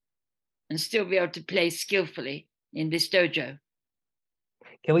 and still be able to play skillfully in this dojo.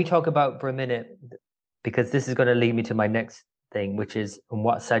 Can we talk about for a minute, because this is going to lead me to my next thing, which is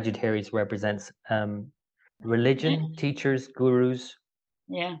what Sagittarius represents. Religion, teachers, gurus.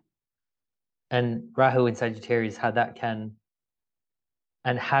 Yeah. And Rahu in Sagittarius, how that can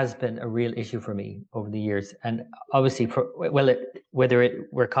and has been a real issue for me over the years. And obviously, whether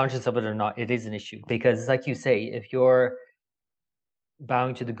we're conscious of it or not, it is an issue. Because like you say, if you're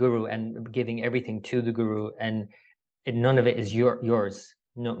bowing to the guru and giving everything to the guru, and none of it is yours,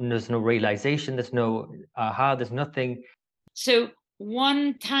 no, there's no realization, there's no aha, there's nothing. So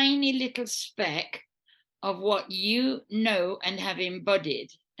one tiny little speck of what you know and have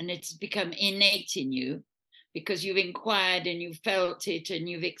embodied, and it's become innate in you because you've inquired and you've felt it and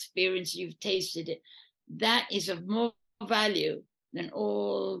you've experienced, you've tasted it, that is of more value than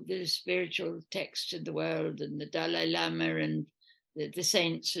all the spiritual texts in the world and the Dalai Lama and the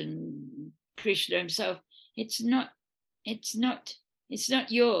saints and Krishna himself. It's not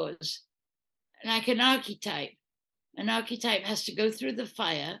yours. Like an archetype has to go through the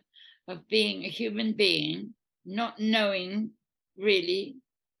fire of being a human being, not knowing really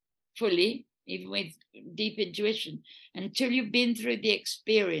fully, even with deep intuition, until you've been through the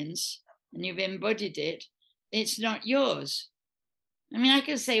experience and you've embodied it. It's not yours. I mean, I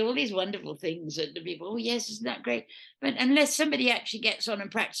can say all these wonderful things to people. Oh, yes, isn't that great? But unless somebody actually gets on and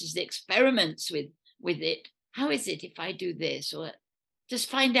practices the experiments with it, how is it if I do this? Or just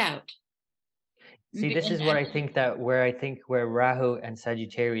find out. See, this is what I think where Rahu and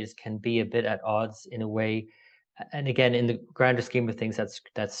Sagittarius can be a bit at odds in a way. And again, in the grander scheme of things,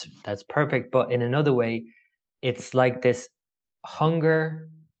 that's perfect. But in another way, it's like this hunger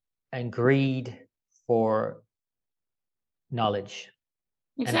and greed for knowledge.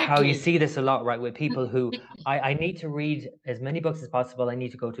 Exactly. And how you see this a lot, right, with people who I need to read as many books as possible. I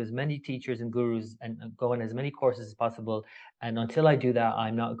need to go to as many teachers and gurus and go on as many courses as possible. And until I do that,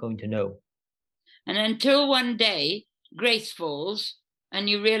 I'm not going to know. And until one day grace falls and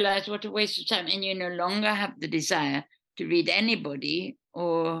you realize what a waste of time, and you no longer have the desire to read anybody,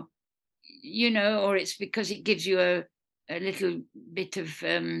 or or it's because it gives you a little bit of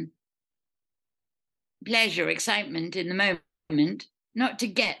pleasure, excitement in the moment, not to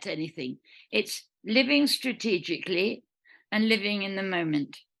get anything. It's living strategically and living in the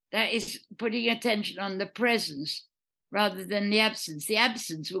moment. That is putting attention on the presence rather than the absence. The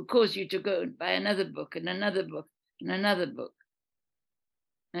absence will cause you to go and buy another book and another book and another book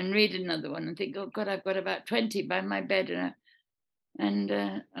and read another one and think, oh God, I've got about 20 by my bed. And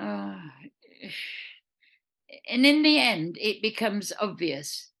in the end, it becomes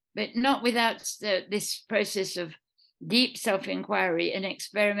obvious, but not without this process of deep self-inquiry and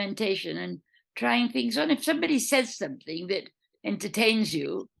experimentation and trying things on. If somebody says something that entertains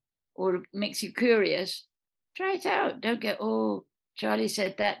you or makes you curious, try it out. Don't go, oh, Charlie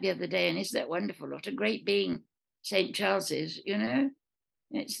said that the other day, and isn't that wonderful? What a great being St. Charles is,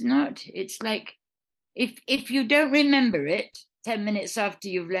 It's not. It's like, if you don't remember it 10 minutes after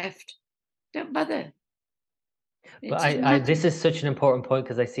you've left, don't bother. But this is such an important point,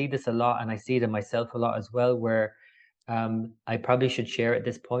 because I see this a lot, and I see it in myself a lot as well, where I probably should share at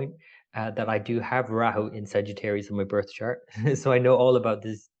this point that I do have Rahu in Sagittarius in my birth chart. So I know all about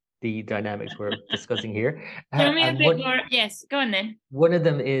this the dynamics we're discussing here. Tell me a And bit more. Yes, go on then. one of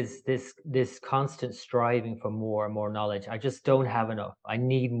them is this constant striving for more and more knowledge. I just don't have enough. I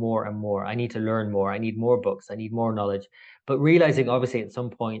need more and more. I need to learn more. I need more books. I need more knowledge. But realizing, obviously, at some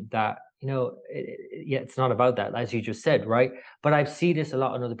point that, yeah, it's not about that, as you just said, right? But I see this a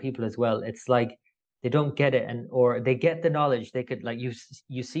lot in other people as well. It's like they don't get it, or they get the knowledge. They could, like,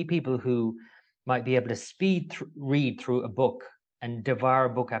 you see people who might be able to read through a book and devour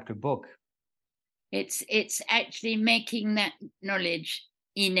book after book. It's actually making that knowledge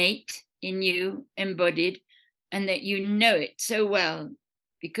innate in you, embodied, and that you know it so well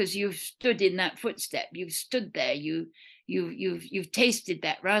because you've stood in that footstep. You've stood there. You've tasted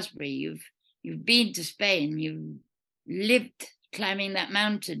that raspberry. You've been to Spain. You've lived climbing that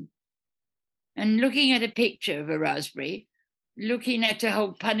mountain, and looking at a picture of a raspberry, looking at a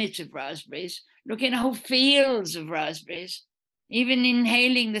whole punnet of raspberries, looking at whole fields of raspberries, even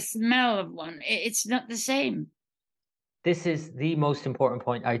inhaling the smell of one, it's not the same. This is the most important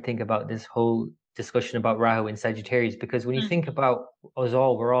point, I think, about this whole discussion about Rahu in Sagittarius, because when you think about us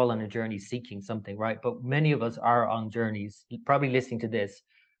all, we're all on a journey seeking something, right? But many of us are on journeys, probably listening to this,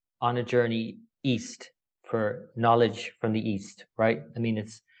 on a journey east for knowledge from the east, right? I mean,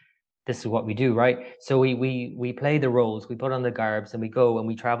 this is what we do, right? So we play the roles, we put on the garbs, and we go and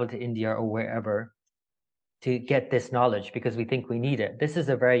we travel to India or wherever to get this knowledge because we think we need it. This is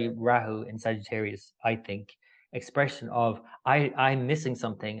a very Rahu in Sagittarius, I think, expression of I'm missing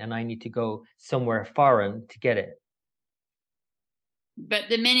something and I need to go somewhere foreign to get it. But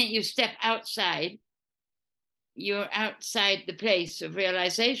the minute you step outside, you're outside the place of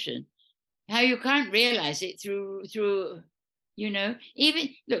realization. How you can't realize it through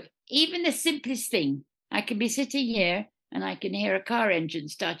even the simplest thing. I can be sitting here and I can hear a car engine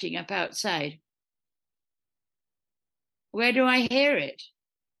starting up outside. Where do I hear it?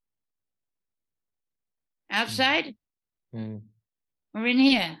 Outside? Or in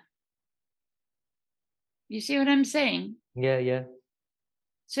here? You see what I'm saying? Yeah.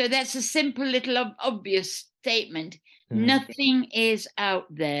 So that's a simple little obvious statement. Nothing is out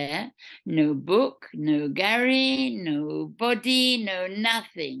there. No book, no Gary, no body, no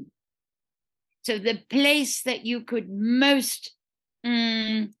nothing. So the place that you could most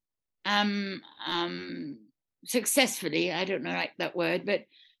successfully, I don't know like that word,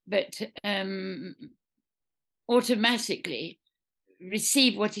 but automatically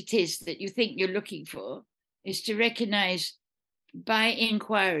receive what it is that you think you're looking for is to recognize by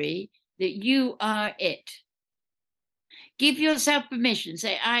inquiry that you are it. Give yourself permission.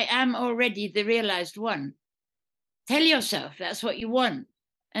 Say, I am already the realized one. Tell yourself that's what you want.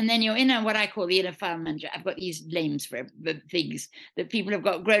 And then you're in what I call the inner file manager. I've got these names for things that people have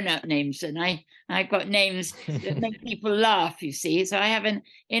got grown-up names, and I've got names that make people laugh, you see. So I have an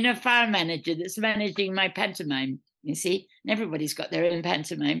inner file manager that's managing my pantomime, you see. And everybody's got their own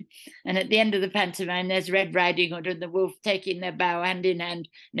pantomime. And at the end of the pantomime, there's Red Riding Hood and the wolf taking their bow hand in hand,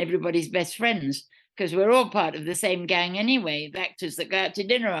 and everybody's best friends, because we're all part of the same gang anyway, the actors that go out to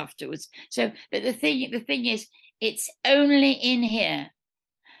dinner afterwards. So, but the thing is, it's only in here.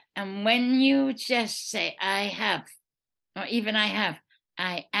 And when you just say, I have, or even I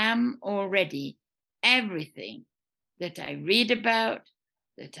am already everything that I read about,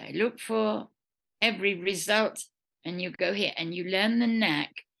 that I look for, every result, and you go here and you learn the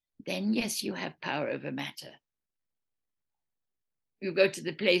knack, then yes, you have power over matter. You go to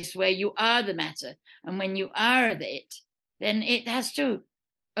the place where you are the matter. And when you are it, then it has to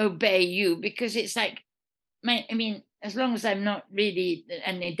obey you, because it's like, as long as I'm not really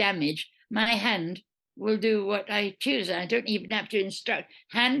any damage, my hand will do what I choose. I don't even have to instruct.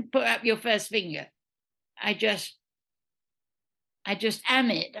 Hand, put up your first finger. I just am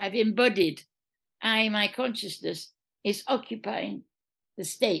it. I've embodied. My consciousness is occupying the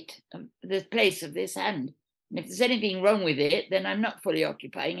state of the place of this hand. And if there's anything wrong with it, then I'm not fully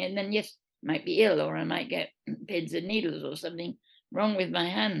occupying it. And then yes, I might be ill, or I might get pins and needles or something wrong with my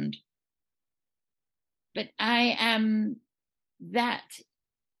hand. But I am that.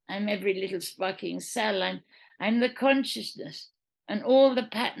 I'm every little sparking cell. I'm the consciousness, and all the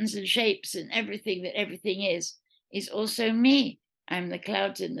patterns and shapes and everything that everything is also me. I'm the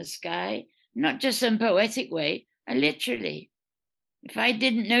clouds in the sky, not just some poetic way, literally. If I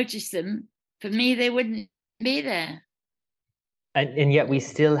didn't notice them, for me, they wouldn't be there. And yet we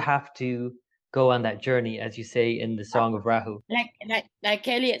still have to go on that journey, as you say in the Song of Rahu. Like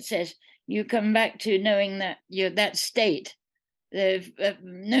Eliot says, you come back to knowing that you're that state, the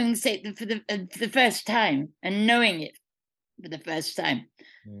knowing state for the first time, and knowing it for the first time.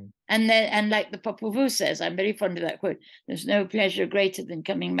 Mm. And like the Popol Vuh says, I'm very fond of that quote, there's no pleasure greater than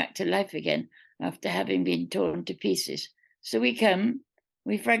coming back to life again after having been torn to pieces. So we come,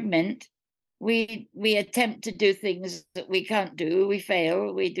 we fragment, we attempt to do things that we can't do, we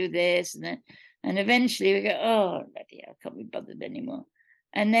fail, we do this and that, and eventually we go, oh, bloody hell, I can't be bothered anymore.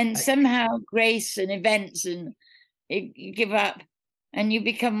 And then somehow grace and events and you give up and you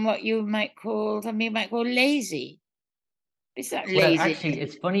become what you might call, something you might call lazy. It's not Well, lazy. actually,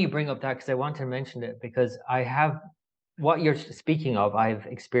 it's funny you bring up that because I want to mention it because I have what you're speaking of, I've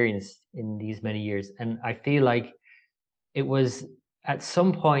experienced in these many years. And I feel like it was at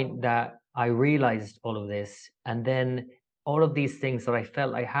some point that I realized all of this. And then all of these things that I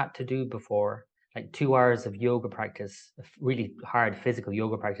felt I had to do before, like 2 hours of yoga practice, really hard physical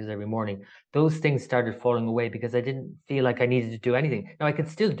yoga practice every morning, those things started falling away because I didn't feel like I needed to do anything. Now I can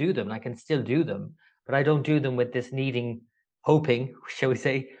still do them, I can still do them, but I don't do them with this needing, hoping, shall we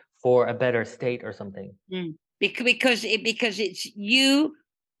say, for a better state or something. Because it's you,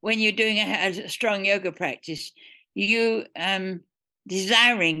 when you're doing a strong yoga practice, you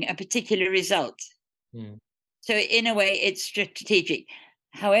desiring a particular result. So in a way, it's strategic.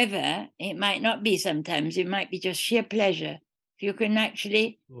 However, it might not be sometimes. It might be just sheer pleasure. If you can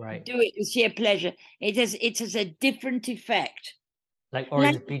actually do it with sheer pleasure, it has a different effect. Or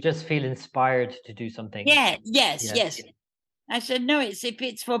you just feel inspired to do something. Yeah, yes. I said, no, if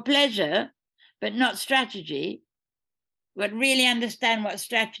it's for pleasure, but not strategy, but really understand what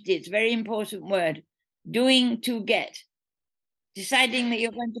strategy is. Very important word. Doing to get. Deciding that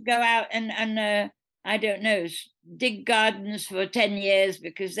you're going to go out and I don't know, dig gardens for 10 years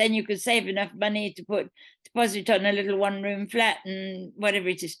because then you could save enough money to deposit on a little one-room flat and whatever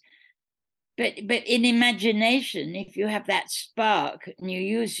it is. But in imagination, if you have that spark and you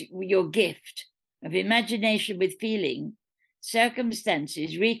use your gift of imagination with feeling,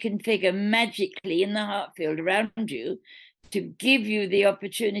 circumstances reconfigure magically in the heart field around you to give you the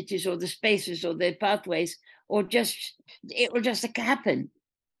opportunities or the spaces or the pathways, or it will just happen.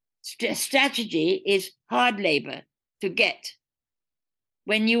 Strategy is hard labor to get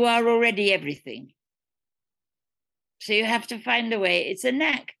when you are already everything. So you have to find a way. It's a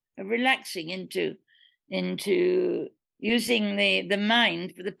knack of relaxing into using the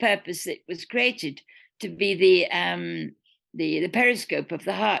mind for the purpose that was created, to be the periscope of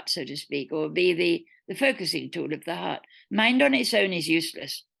the heart, so to speak, or be the focusing tool of the heart. Mind on its own is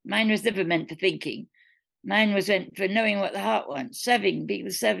useless. Mind was never meant for thinking. Mind was meant for knowing what the heart wants, being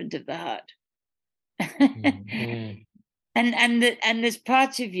the servant of the heart. Mm-hmm. And there's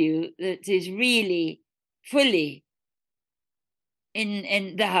part of you that is really fully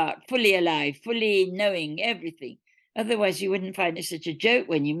in the heart, fully alive, fully knowing everything. Otherwise, you wouldn't find it such a joke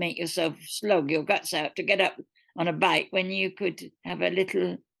when you make yourself slog your guts out to get up on a bike when you could have a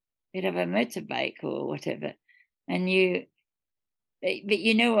motorbike or whatever. But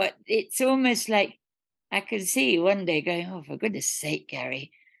you know what? It's almost like I could see you one day going, oh, for goodness sake,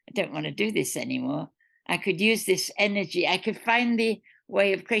 Gary, I don't want to do this anymore. I could use this energy. I could find the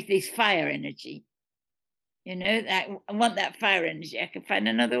way of creating this fire energy. You know, that I want that fire energy. I could find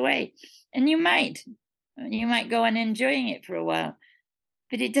another way. And you might go on enjoying it for a while.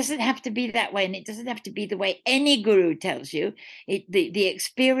 But it doesn't have to be that way. And it doesn't have to be the way any guru tells you. The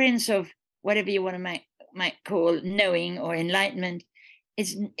experience of whatever you want to might call knowing or enlightenment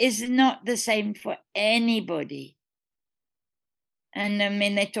is not the same for anybody. And I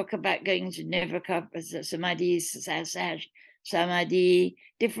mean, they talk about going to Nirvikalpa Samadhi, Samadhi,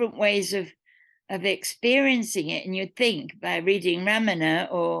 different ways of experiencing it. And you'd think by reading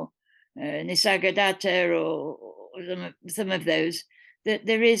Ramana or Nisargadatta or some of those, that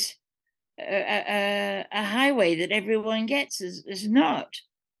there is a highway that everyone gets. It's not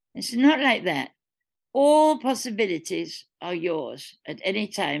like that. All possibilities are yours at any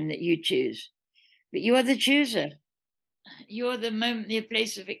time that you choose, but you are the chooser. You're the moment, the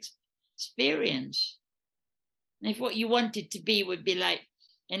place of experience. And if what you wanted to be would be like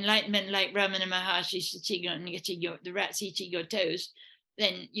enlightenment, like Ramana Maharshi sitting and getting the rats eating your toes,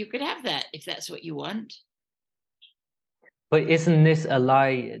 then you could have that if that's what you want. But isn't this a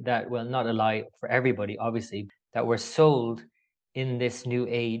lie that, well, not a lie for everybody, obviously, that we're sold in this new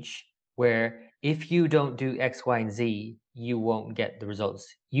age where if you don't do X, Y, and Z, you won't get the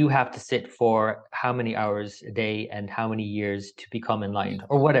results. You have to sit for how many hours a day and how many years to become enlightened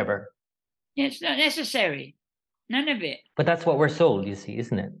or whatever. It's not necessary. None of it. But that's what we're sold, you see,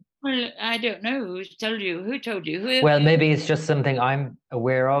 isn't it? Well, I don't know who told you. Who told you? Well, maybe it's just something I'm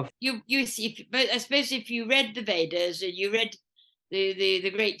aware of. You see, but I suppose if you read the Vedas and you read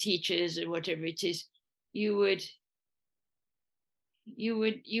the great teachers and whatever it is, you would you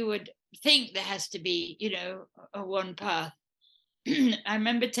would think there has to be, a one path. I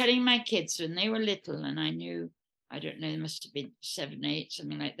remember telling my kids when they were little, and I knew, I don't know, they must have been 7, 8,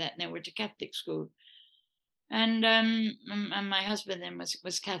 something like that, and they were to Catholic school. And my husband then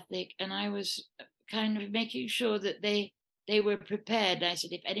was Catholic, and I was kind of making sure that they were prepared. I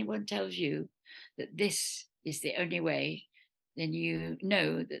said, if anyone tells you that this is the only way, then you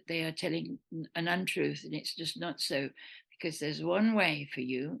know that they are telling an untruth, and it's just not so, because there's one way for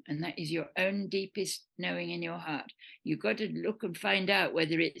you, and that is your own deepest knowing in your heart. You've got to look and find out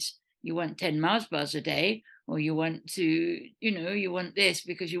whether it's you want 10 Mars bars a day, or you want to, you want this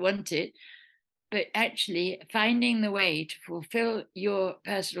because you want it. But actually, finding the way to fulfill your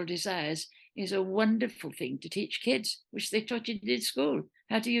personal desires is a wonderful thing to teach kids, which they taught you in school,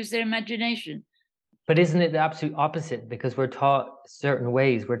 how to use their imagination. But isn't it the absolute opposite? Because we're taught certain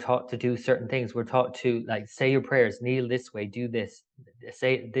ways, we're taught to do certain things, we're taught to like say your prayers, kneel this way, do this,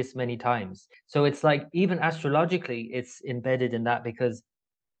 say it this many times. So it's like even astrologically, it's embedded in that, because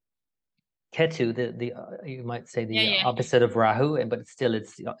Ketu, the you might say the Yeah. opposite of Rahu, but still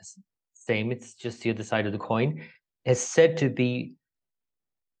it's the same. It's just the other side of the coin. Is said to be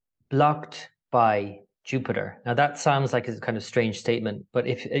blocked by Jupiter. Now that sounds like a kind of strange statement, but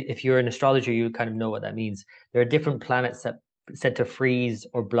if you're an astrologer, you kind of know what that means. There are different planets that said to freeze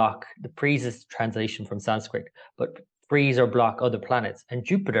or block. The freeze is translation from Sanskrit, but freeze or block other planets. And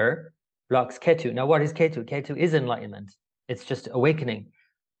Jupiter blocks Ketu. Now what is Ketu? Ketu is enlightenment. It's just awakening.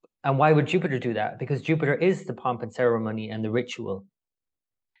 And why would Jupiter do that? Because Jupiter is the pomp and ceremony and the ritual.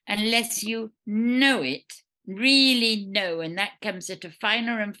 Unless you know it, really know, and that comes at a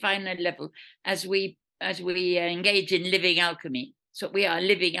finer and finer level as we engage in living alchemy. So we are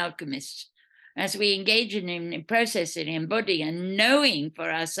living alchemists. As we engage in processing, embodying, and knowing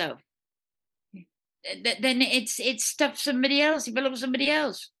for ourselves, then it's stuff somebody else. It belongs to somebody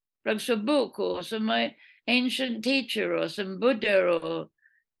else. It belongs to a book or some ancient teacher or some Buddha, or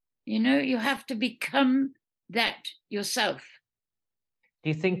you have to become that yourself. Do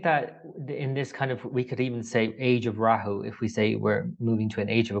you think that in this kind of, we could even say age of Rahu, if we say we're moving to an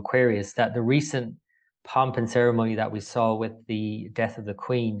age of Aquarius, that the recent pomp and ceremony that we saw with the death of the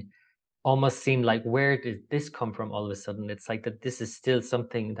Queen almost seemed like, where did this come from all of a sudden? It's like that this is still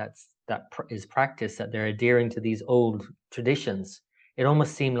something that is practiced, that they're adhering to these old traditions. It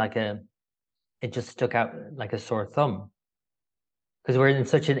almost seemed like it just stuck out like a sore thumb, because we're in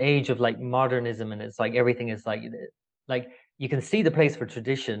such an age of like modernism, and it's like everything is like you can see the place for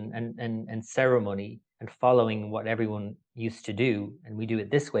tradition and ceremony and following what everyone used to do, and we do it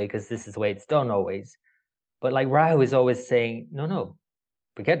this way because this is the way it's done always. But like Rahu is always saying, no,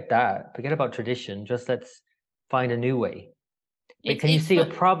 forget that, forget about tradition, just let's find a new way. But can you see a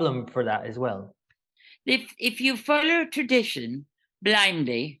problem for that as well? If you follow tradition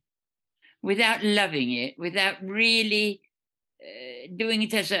blindly, without loving it, without really doing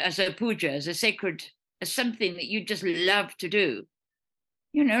it as a puja, as a sacred, as something that you just love to do.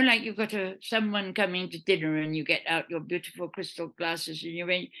 Like you've got someone coming to dinner and you get out your beautiful crystal glasses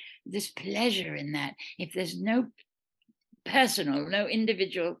and there's pleasure in that. If there's no personal, no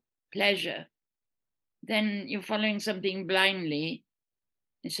individual pleasure, then you're following something blindly.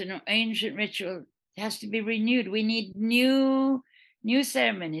 It's an ancient ritual. It has to be renewed. We need new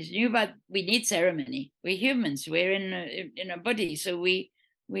ceremonies. But we need ceremony. We're humans. We're in a body, so we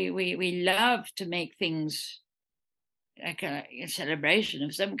love to make things like a celebration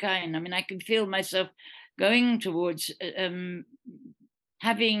of some kind. I mean, I can feel myself going towards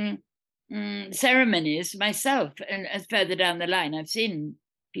having ceremonies myself, and further down the line, I've seen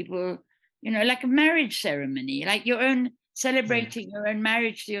people, like a marriage ceremony, like your own celebrating your own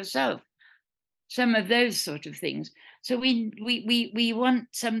marriage to yourself. Some of those sort of things. So we want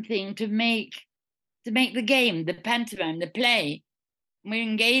something to make the game, the pantomime, the play. We're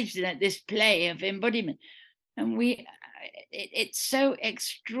engaged in this play of embodiment, and it's so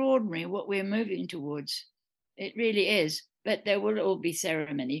extraordinary what we're moving towards. It really is. But there will all be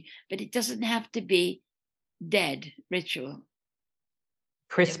ceremony, but it doesn't have to be dead ritual.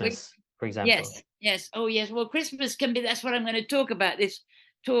 Christmas, for example. Yes. Oh, yes. Well, Christmas can be. That's what I'm going to talk about. This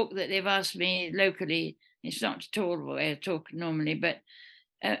talk that they've asked me locally. It's not at all the way I talk normally, but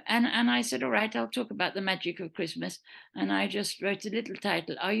and I said, all right, I'll talk about the magic of Christmas. And I just wrote a little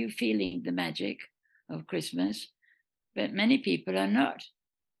title: Are you feeling the magic of Christmas? But many people are not.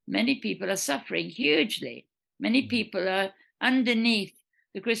 Many people are suffering hugely. Many people are underneath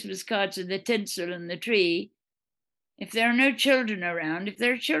the Christmas cards and the tinsel and the tree. If there are no children around,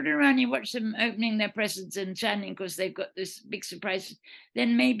 you watch them opening their presents and chanting because they've got this big surprise,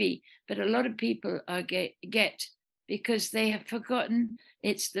 then maybe. But a lot of people are get because they have forgotten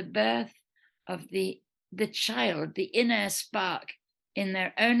it's the birth of the child, the inner spark in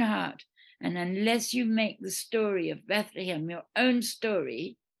their own heart. And unless you make the story of Bethlehem your own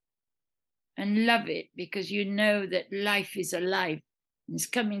story and love it, because you know that life is alive and is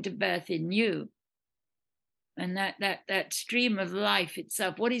coming to birth in you, and that stream of life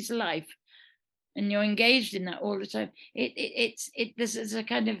itself, what is life? And you're engaged in that all the time. There's a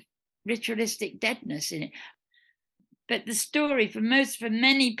kind of ritualistic deadness in it. But the story for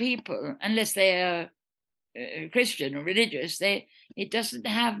many people, unless they are Christian or religious, it doesn't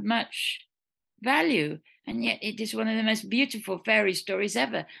have much value. And yet it is one of the most beautiful fairy stories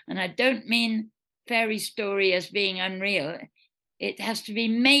ever. And I don't mean fairy story as being unreal. It has to be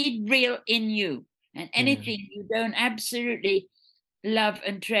made real in you. And anything you don't absolutely love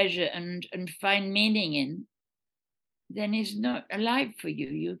and treasure and find meaning in, then is not alive for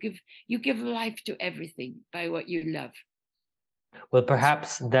you. You give life to everything by what you love. Well,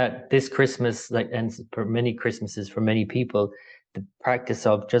 perhaps that this Christmas, like, and for many Christmases, for many people, the practice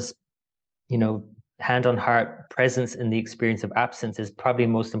of just, hand on heart presence in the experience of absence is probably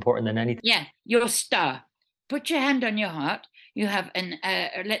most important than anything. Yeah, your star. Put your hand on your heart. You have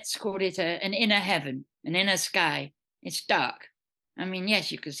let's call it an inner heaven, an inner sky. It's dark. I mean, yes,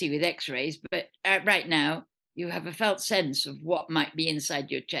 you can see with X-rays, but right now you have a felt sense of what might be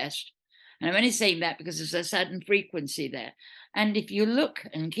inside your chest. And I'm only saying that because there's a certain frequency there. And if you look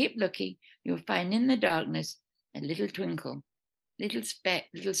and keep looking, you'll find in the darkness a little twinkle, little speck,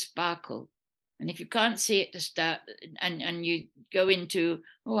 little sparkle. And if you can't see it to start, and you go into,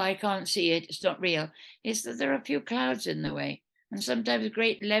 oh, I can't see it, it's not real, it's that there are a few clouds in the way. And sometimes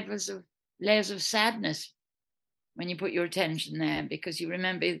great layers of sadness when you put your attention there, because you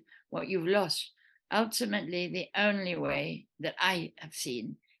remember what you've lost. Ultimately, the only way that I have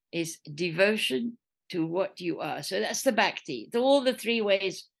seen is devotion to what you are. So that's the bhakti. All the three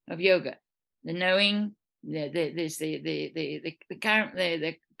ways of yoga: the knowing, there's the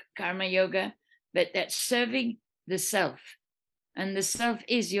karma yoga, but that's serving the self, and the self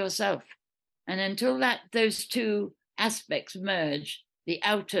is yourself. And until those two aspects merge, the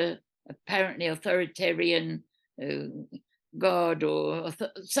outer, apparently authoritarian God or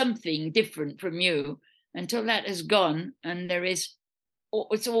something different from you, until that is gone, and there is,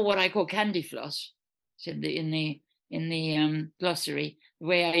 it's all what I call candy floss. So in the glossary, the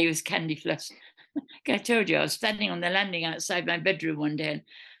way I use candy floss. I told you I was standing on the landing outside my bedroom one day,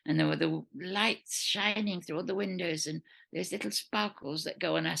 and there were the lights shining through all the windows, and there's little sparkles that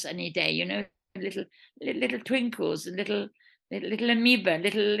go on a sunny day, little twinkles and little amoeba,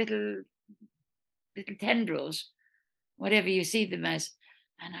 little tendrils, whatever you see them as.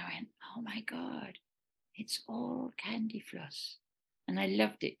 And I went, oh my God, it's all candy floss. And I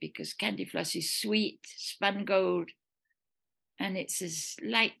loved it because candy floss is sweet, spun gold, and it's as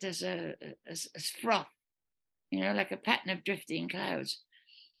light as froth, like a pattern of drifting clouds.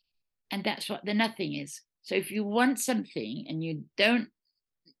 And that's what the nothing is. So if you want something and you don't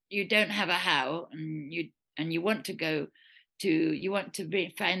have a how, and you want to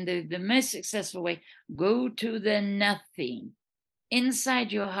find the most successful way, go to the nothing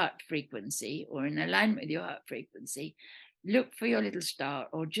inside your heart frequency, or in alignment with your heart frequency. Look for your little star,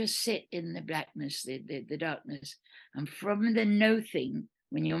 or just sit in the blackness, the darkness. And from the nothing,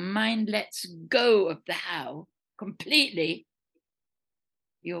 when your mind lets go of the how completely,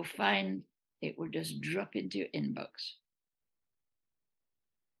 you'll find it will just drop into your inbox.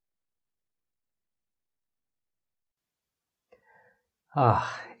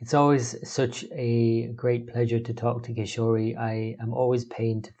 It's always such a great pleasure to talk to Kishori. I am always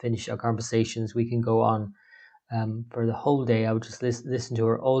pained to finish our conversations. We can go on for the whole day. I would just listen to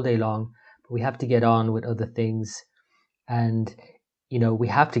her all day long, but we have to get on with other things. And, we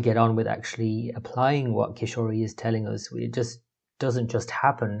have to get on with actually applying what Kishori is telling us. It just doesn't just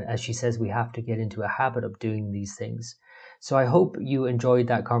happen. As she says, we have to get into a habit of doing these things. So I hope you enjoyed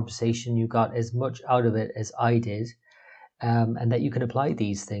that conversation. You got as much out of it as I did. And that you can apply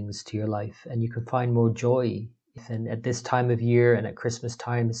these things to your life, and you can find more joy at this time of year, and at Christmas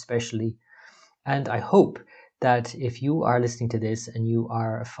time especially. And I hope that if you are listening to this and you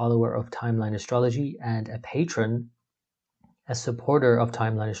are a follower of Timeline Astrology and a patron, a supporter of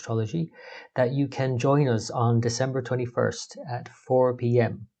Timeline Astrology, that you can join us on December 21st at 4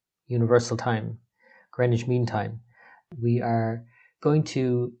 p.m. Universal Time, Greenwich Mean Time. We are going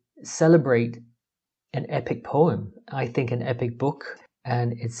to celebrate an epic poem, I think an epic book,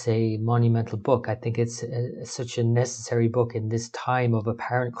 and it's a monumental book. I think it's such a necessary book in this time of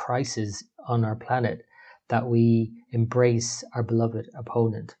apparent crisis on our planet, that we embrace our beloved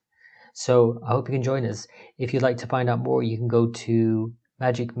opponent. So I hope you can join us. If you'd like to find out more, you can go to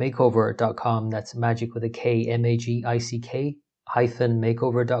magicmakeover.com. That's magic with a K, MAGICK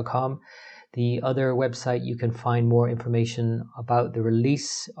 -makeover.com. The other website, you can find more information about the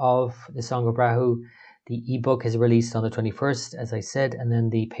release of the Song of Rahu. The ebook is released on the 21st, as I said, and then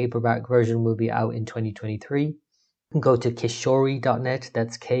the paperback version will be out in 2023. You can go to kishori.net,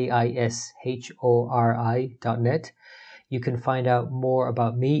 that's KISHORI.net. You can find out more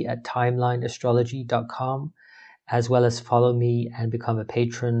about me at timelineastrology.com, as well as follow me and become a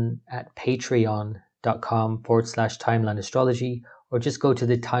patron at patreon.com/timelineastrology, or just go to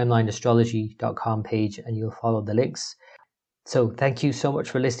the timelineastrology.com page and you'll follow the links. So thank you so much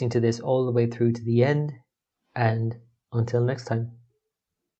for listening to this all the way through to the end, and until next time.